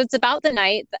Mhm. so it's about the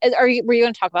night. Were you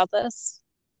going to talk about this?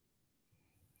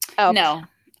 Oh, No,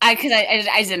 I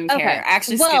didn't care. okay. I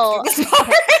actually skipped through Well, this part.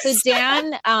 okay. So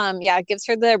Dan, yeah, gives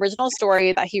her the original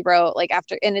story that he wrote, like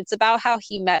after, and it's about how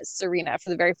he met Serena for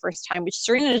the very first time, which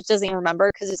Serena just doesn't even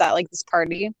remember because it's at like this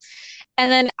party.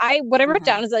 And then what I wrote Uh-huh.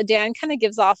 down is that Dan kind of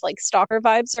gives off like stalker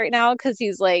vibes right now because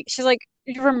she's like,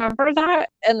 you remember that?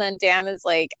 And then Dan is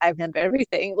like, I remember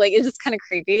everything. Like it's just kind of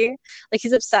creepy. Like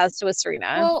he's obsessed with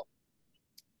Serena. Well,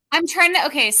 I'm trying to.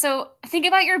 Okay, so think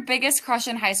about your biggest crush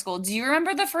in high school. Do you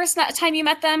remember the first time you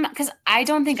met them? Because I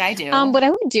don't think I do. What I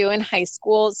would do in high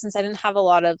school, since I didn't have a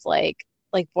lot of like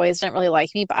boys didn't really like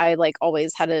me, but I like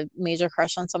always had a major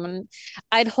crush on someone,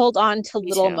 I'd hold on to Me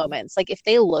little too. moments. Like if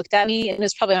they looked at me and it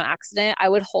was probably on accident, I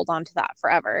would hold on to that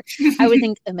forever. I would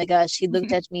think, oh my gosh, he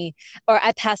looked at me, or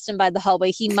I passed him by the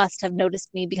hallway. He must have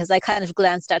noticed me because I kind of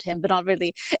glanced at him, but not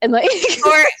really. And like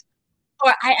Or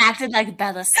or I acted like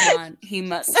Bella Swan. He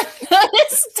must have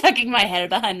tucking my head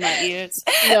behind my ears.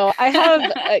 no, I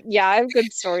have yeah, I have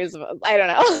good stories about, I don't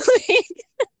know.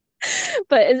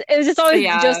 But it's just always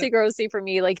Yeah, Josie Grossi for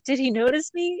me. Like, did he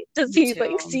notice me? Does me he like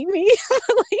too. see me?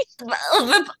 A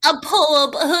poem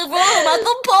about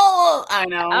the poem. I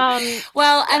know. um,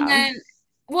 Well, and yeah. then,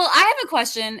 well, I have a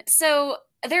question. So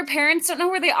their parents don't know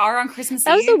where they are on Christmas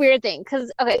That was a Eve? weird thing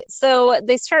because okay, so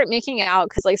they start making out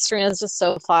because like Serena's just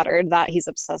so flattered that he's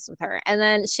obsessed with her, and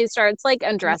then she starts like Mhm.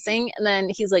 undressing, and then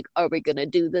he's like, "Are we gonna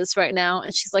do this right now?"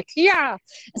 And she's like, "Yeah."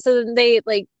 And so then they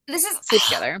like This is sleep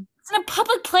together, it's in a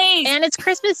public place. and it's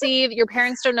Christmas Eve. Your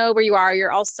parents don't know where you are.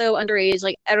 You're also underage.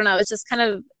 Like I don't know. It's just kind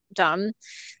of dumb.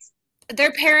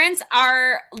 Their parents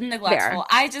are There. neglectful.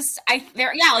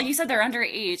 They're, yeah, like you said, they're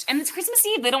underage. And it's Christmas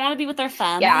Eve. They don't want to be with their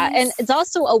Yeah, and families. it's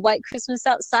also a white Christmas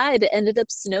outside. It ended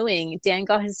up snowing. Dan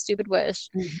got his stupid wish,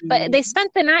 but they Mhm.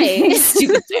 spent the night,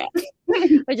 Stupid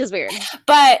Dan. which is weird.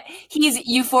 But he's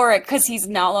euphoric because he's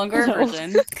no longer a No.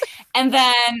 virgin. And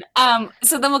then,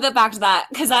 so then we'll get back to that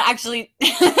because that actually,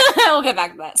 we'll get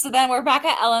back to that. So then we're back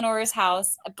at Eleanor's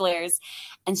house at Blair's,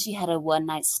 and she had a one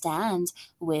night stand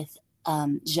with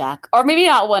Jack, or maybe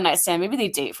not one night stand. Maybe they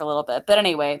date for a little bit. But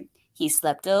anyway, he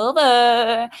slept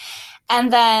over.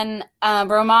 And then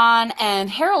Roman and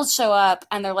Harold show up,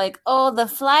 and they're like, "Oh, the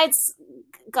flights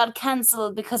got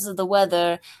canceled because of the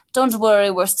weather. Don't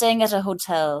worry, we're staying at a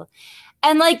hotel."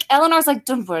 And like Eleanor's like,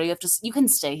 "Don't worry, you can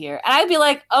stay here." And I'd be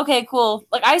like, "Okay, cool."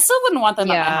 Like I still wouldn't want them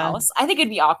at my Yeah, house. I think it'd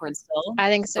be awkward still, I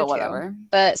think so but too. whatever.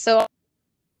 But so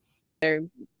they're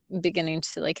beginning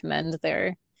to like mend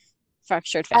their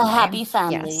fractured A family. happy Yes.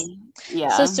 family. So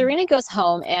Yeah. Serena goes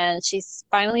home and she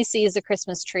finally sees a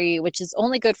Christmas tree, which is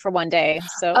only good for one day.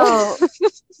 So Oh,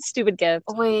 stupid gift.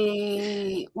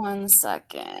 wait 1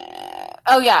 second.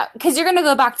 Oh yeah, because you're gonna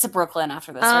go back to Brooklyn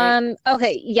after this, right?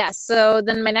 Okay, yes. So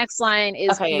then my next line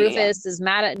is Okay, yeah, Rufus is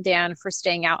mad at Dan for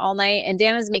staying out all night, and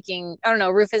Dan is making, I don't know,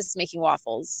 Rufus is making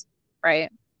waffles,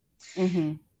 right? yeah.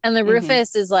 Mm-hmm. And the Mm-hmm.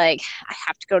 Rufus is like, I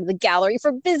have to go to the gallery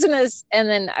for business. And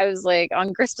then I was like,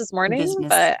 on Christmas morning, Business.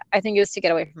 but I think it was to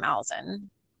get away from Allison.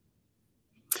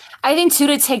 I think too,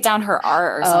 to take down her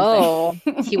art or something.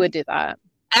 Oh, he would do that.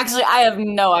 Actually, I have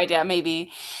no idea.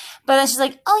 Maybe. But then she's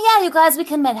like, "Oh yeah, you guys, we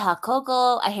can make hot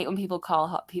cocoa." I hate when people call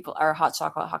hot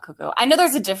chocolate hot cocoa. I know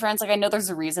there's a difference. Like I know there's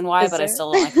a reason why, Is but I there?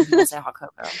 still don't like when people say hot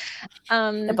cocoa.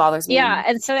 It bothers Yeah, me.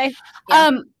 and so yeah.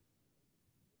 Um.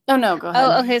 Oh no, go ahead.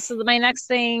 Oh, okay. So my next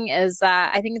thing is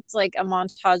that I think it's like a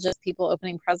montage of people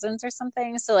opening presents or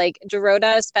something. So like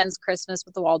Dorota spends Christmas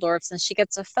with the Waldorfs and she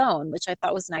gets a phone, which I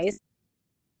thought was nice.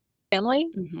 Family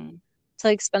Mm-hmm. to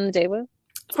like spend the day with.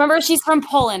 Remember, she's from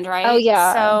Poland, Oh right?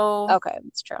 yeah. So Okay,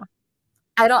 that's true.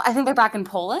 I think they're back in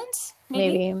Poland,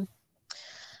 maybe. Maybe. Yeah.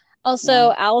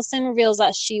 Also, Allison reveals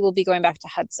that she will be going back to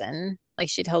Hudson. Like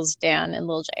she tells Dan and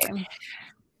Lil J.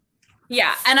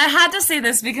 Yeah, and I had to say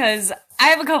this because I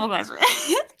have a couple questions.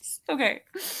 Okay.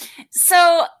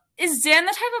 So, is Dan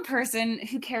the type of person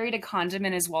who carried a condom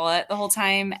in his wallet the whole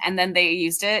time and then they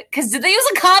used it? Because did they use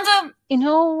a condom?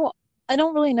 I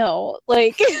don't really know.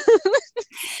 Like Because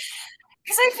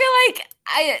I feel like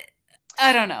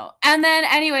I don't know. And then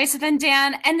anyway, so then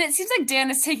Dan, and it seems like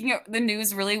Dan is taking the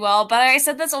news really well, but I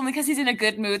said that's only because he's in a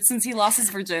good mood since he lost his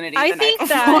virginity I the night think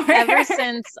that before. ever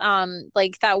since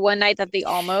like that one night that they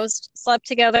almost slept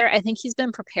together, I think he's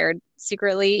been prepared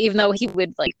secretly, even though he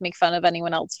would like make fun of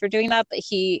anyone else for doing that, but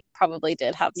he probably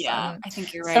did have Yeah, I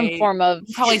think you're some right. form of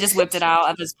He probably just whipped it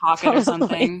out of his pocket or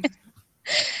something.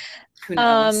 Who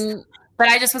knows? But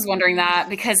I just was wondering that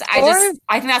because I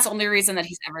think that's the only reason that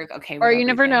he's ever okay with or you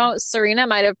never everything. know, Serena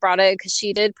might have brought it because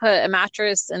she did put a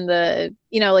mattress in the,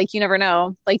 like you never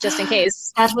know, like just in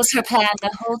case. That was her plan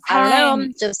the whole time. I don't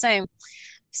know, just saying.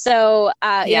 So,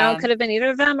 Yeah. it could have been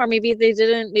either of them, or maybe they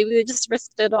didn't. Maybe they just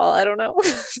risked it all. I don't know.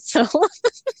 So,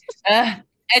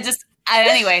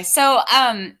 anyway. So,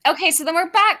 okay. So then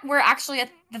we're back. We're actually at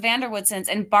the Vanderwoodsons,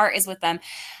 and Bart is with them.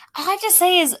 All I have to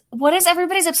say is, what is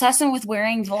everybody's obsession with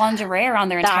wearing lingerie around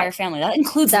their entire family? That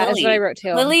includes Lily. That's what I wrote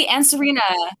too. Lily and Serena.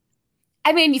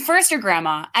 I mean, first your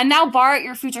grandma, and now Bart,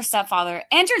 your future stepfather,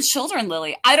 and your children,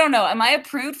 Lily. I don't know. Am I a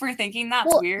prude for thinking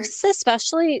that's weird?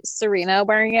 Especially Serena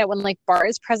wearing it when like Bart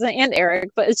is present and Eric,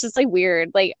 but it's just like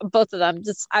weird. Like both of them,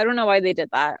 just I don't know why they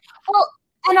did that. Well,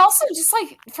 and also just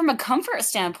like from a comfort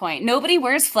standpoint, nobody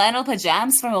wears flannel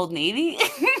pajamas from Old Navy.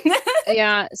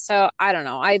 Yeah, so I don't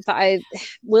know. I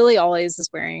Lily always is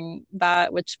wearing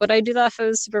that, which would I do that if I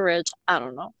was super rich? I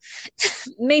don't know.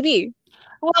 Maybe.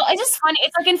 Well, it's just funny.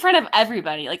 It's like in front of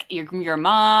everybody, like your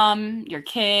mom, your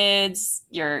kids,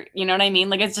 you know what I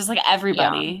mean? Like it's just like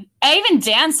everybody. Yeah. Even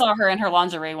Dan saw her in her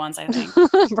lingerie once, I think.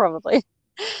 Probably.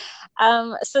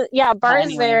 So yeah, Bart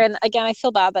is there, and again, I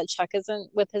feel bad that Chuck isn't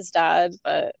with his dad,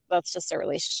 but that's just their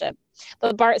relationship.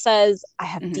 But Bart says, "I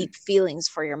have deep feelings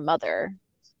for your mother,"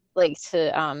 like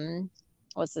to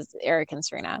what's this, Eric and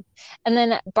Serena, and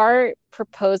then Bart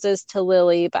proposes to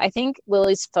Lily, but I think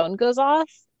Lily's phone goes off.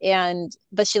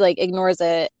 But she like ignores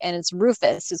it, and it's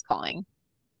Rufus who's calling.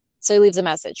 So he leaves a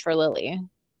message for Lily.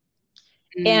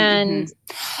 Mm-hmm. And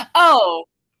I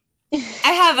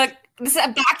have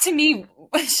back to me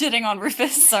shitting on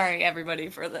Rufus. Sorry, everybody,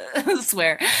 for the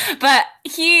swear. But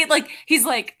he's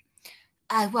like,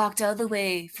 I walked all the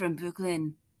way from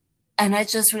Brooklyn, and I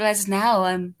just realized now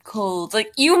I'm cold.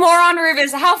 Like, you moron,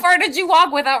 Rufus. How far did you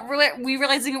walk without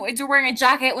realizing you're wearing a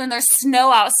jacket when there's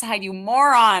snow outside, you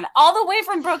moron? All the way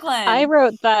from Brooklyn. I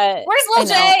wrote that. Where's Lil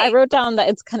J? I wrote down that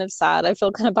it's kind of sad. I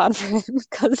feel kind of bad for him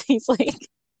because he's like,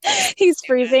 he's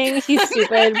freezing, he's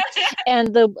stupid,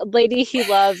 and the lady he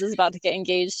loves is about to get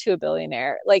engaged to a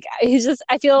billionaire. Like, he's just,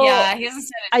 I feel, yeah, he hasn't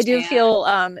said it. I do feel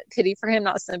pity for him,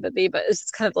 not sympathy, but it's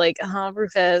just kind of like,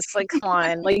 Rufus, like, come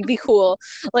on, like, be cool.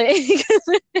 Like,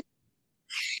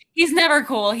 he's never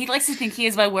cool. He likes to think he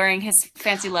is by wearing his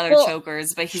fancy leather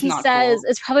chokers, but he's not cool. He says,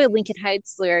 it's probably a Lincoln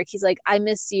Heights lyric. He's like, I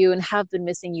miss you and have been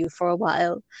missing you for a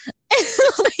while.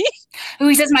 Oh,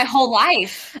 he says my whole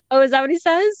life. Oh, is that what he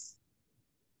says?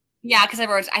 Yeah, because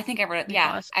I think I wrote it.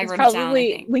 Yeah, I wrote it down.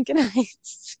 Probably Lincoln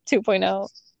Heights 2.0.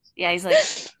 Yeah, he's like,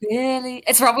 really?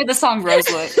 It's probably the song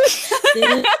Rosewood.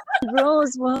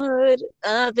 Rosewood,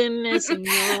 I've been missing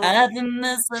you.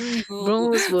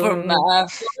 Rosewood for my whole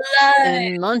life.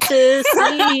 And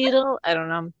Montecito. I don't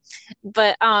know.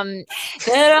 But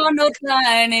there are no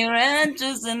tiny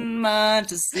ranches in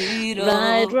Montecito.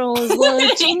 Ride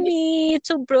Rosewood to me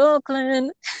to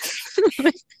Brooklyn.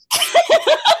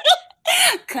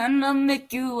 Can I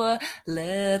make you a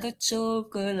leather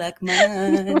choker like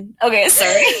mine? Okay,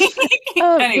 sorry.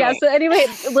 Anyway. Yeah, so anyway,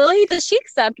 Lily, does she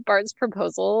accept Bart's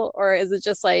proposal, or is it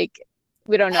just like,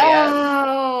 we don't know yet?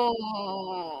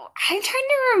 Oh, I'm trying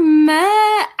to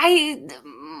remember.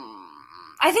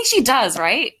 I think she does,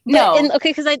 right? But okay,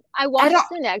 because I watched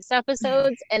the next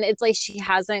episodes, and it's like she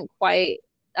hasn't quite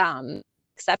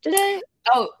accepted it.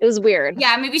 Oh, it was weird.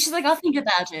 Yeah, maybe she's like, I'll think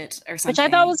about it or something. Which I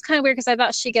thought was kind of weird because I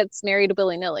thought she gets married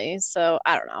willy-nilly. So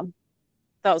I don't know.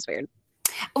 That was weird.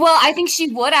 Well, I think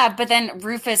she would have, but then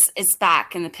Rufus is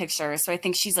back in the picture. So I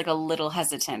think she's like a little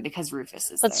hesitant because Rufus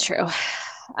is That's there.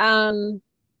 True.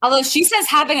 Although she says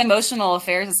having emotional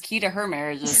affairs is key to her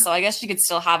marriages, so I guess she could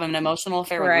still have an emotional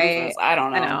affair with Right. Rufus. I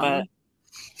don't I know, know.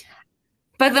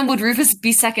 but then would Rufus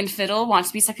be second fiddle? Want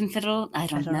to be second fiddle? I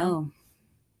don't know.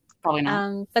 Probably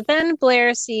not. But then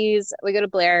we go to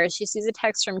Blair, she sees a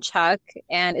text from Chuck,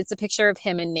 and it's a picture of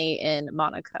him and Nate in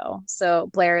Monaco. So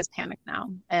Blair is panicked now.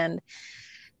 And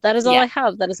that is all Yeah. I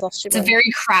have. That is all she It's a wrote.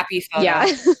 very crappy photo.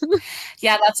 Yeah.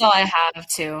 Yeah, that's all I have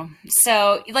too.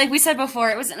 So, like we said before,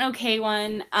 it was an okay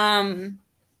one. I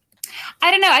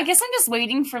don't know. I guess I'm just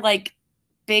waiting for like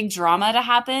big drama to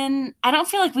happen. I don't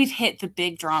feel like we've hit the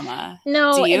big drama.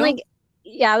 No, Do and you? like,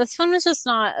 yeah, this one was just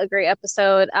not a great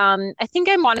episode. I think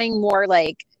I'm wanting more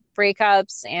like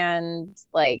breakups and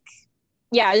like,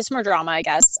 yeah, just more drama, I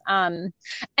guess. And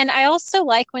I also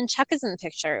like when Chuck is in the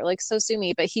picture, like so sue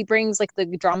me, but he brings like the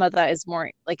drama that is more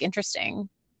like interesting.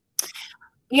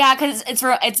 Yeah, because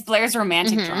it's Blair's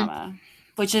romantic Mhm. drama,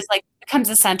 which is like becomes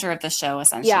the center of the show Yeah,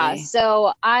 essentially.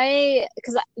 so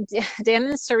because Dan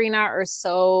and Serena are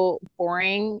so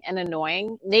boring and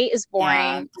annoying. Nate is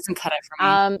Yeah, boring. doesn't cut it for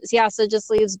me. So yeah, so it just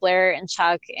leaves Blair and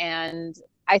Chuck, and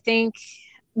I think,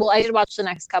 well, I did watch the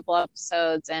next couple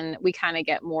episodes, and we kind of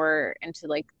get more into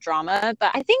like drama.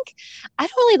 But I think I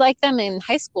don't really like them in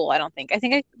high school. I don't think. I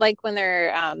think I like when they're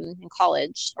in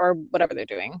college or whatever they're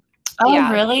doing. Oh,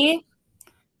 Yeah, really?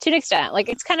 to an extent. Like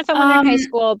it's kind of fun when they're in high Um,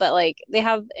 school, but like they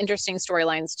have interesting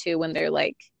storylines too when they're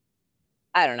like,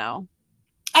 I don't know.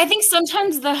 I think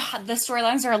sometimes the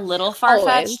storylines are a little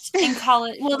far-fetched in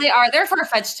college. Well, they're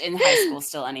far-fetched in high school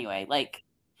still anyway. Like,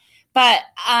 but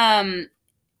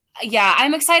yeah,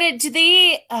 I'm excited. Do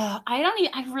they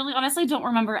I really honestly don't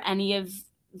remember anything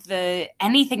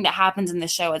that happens in the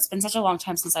show. It's been such a long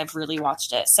time since I've really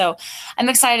watched it. So, I'm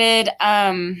excited.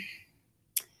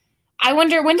 I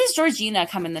wonder, when does Georgina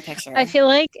come in the picture? I feel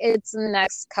like it's in the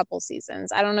next couple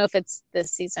seasons. I don't know if it's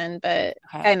this season, but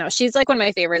okay. I know she's like one of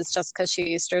my favorites just because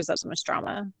she stirs up so much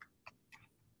drama.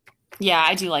 Yeah,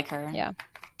 I do like her. Yeah.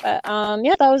 But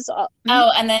yeah, that was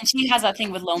Oh, and then she has that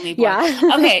thing with Lonely Boy. Yeah.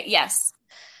 Okay, yes.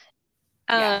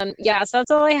 Yeah, so that's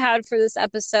all I had for this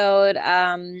episode.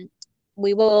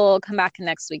 We will come back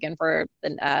next weekend for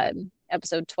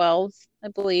episode 12, I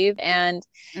believe. And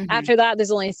after that,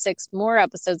 there's only 6 more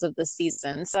episodes of the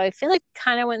season. So I feel like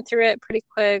kind of went through it pretty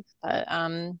quick. But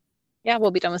yeah,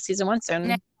 we'll be done with season 1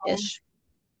 soon-ish.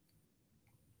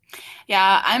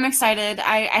 Yeah, I'm excited.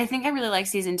 I think I really like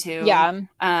season 2. Yeah,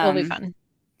 it'll be fun.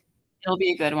 It'll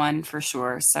be a good one for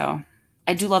sure. So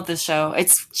I do love this show.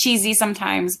 It's cheesy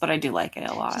sometimes, but I do like it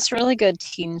a lot. It's a really good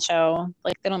teen show.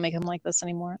 Like they don't make them like this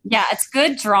anymore. Yeah, it's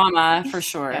good drama for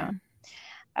sure. Yeah.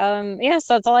 Yeah,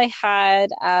 so that's all I had.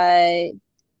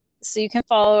 So you can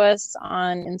follow us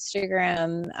on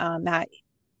Instagram at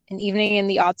An Evening in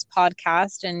the Aughts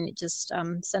podcast, and just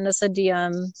send us a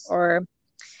DM or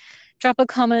drop a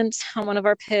comment on one of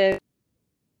our pics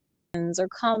or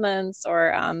comments,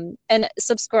 or and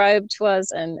subscribe to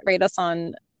us and rate us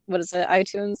on, what is it,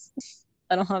 iTunes?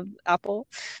 I don't have Apple,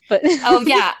 but oh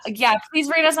yeah, please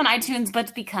rate us on iTunes,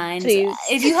 but be kind. Please.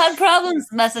 If you have problems,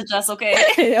 message us, okay?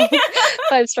 Yeah.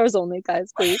 5 stars only,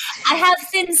 guys, please. I have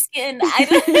thin skin.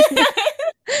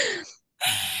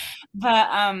 But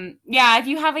yeah, if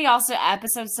you have any also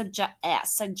episode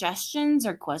suggestions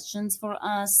or questions for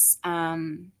us,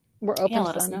 we're open. Yeah,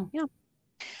 let us know. Yeah.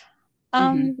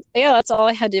 Yeah, that's all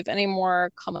I had. Do you have any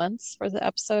more comments for the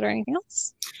episode or anything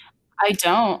else? I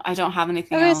don't have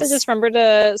anything else. So just remember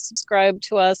to subscribe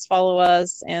to us, follow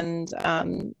us, and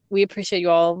we appreciate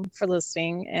you all for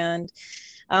listening. And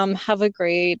have a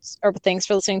great, or thanks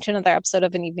for listening to another episode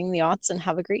of An Evening in the Aughts, and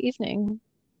have a great evening.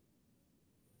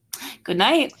 Good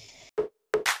night.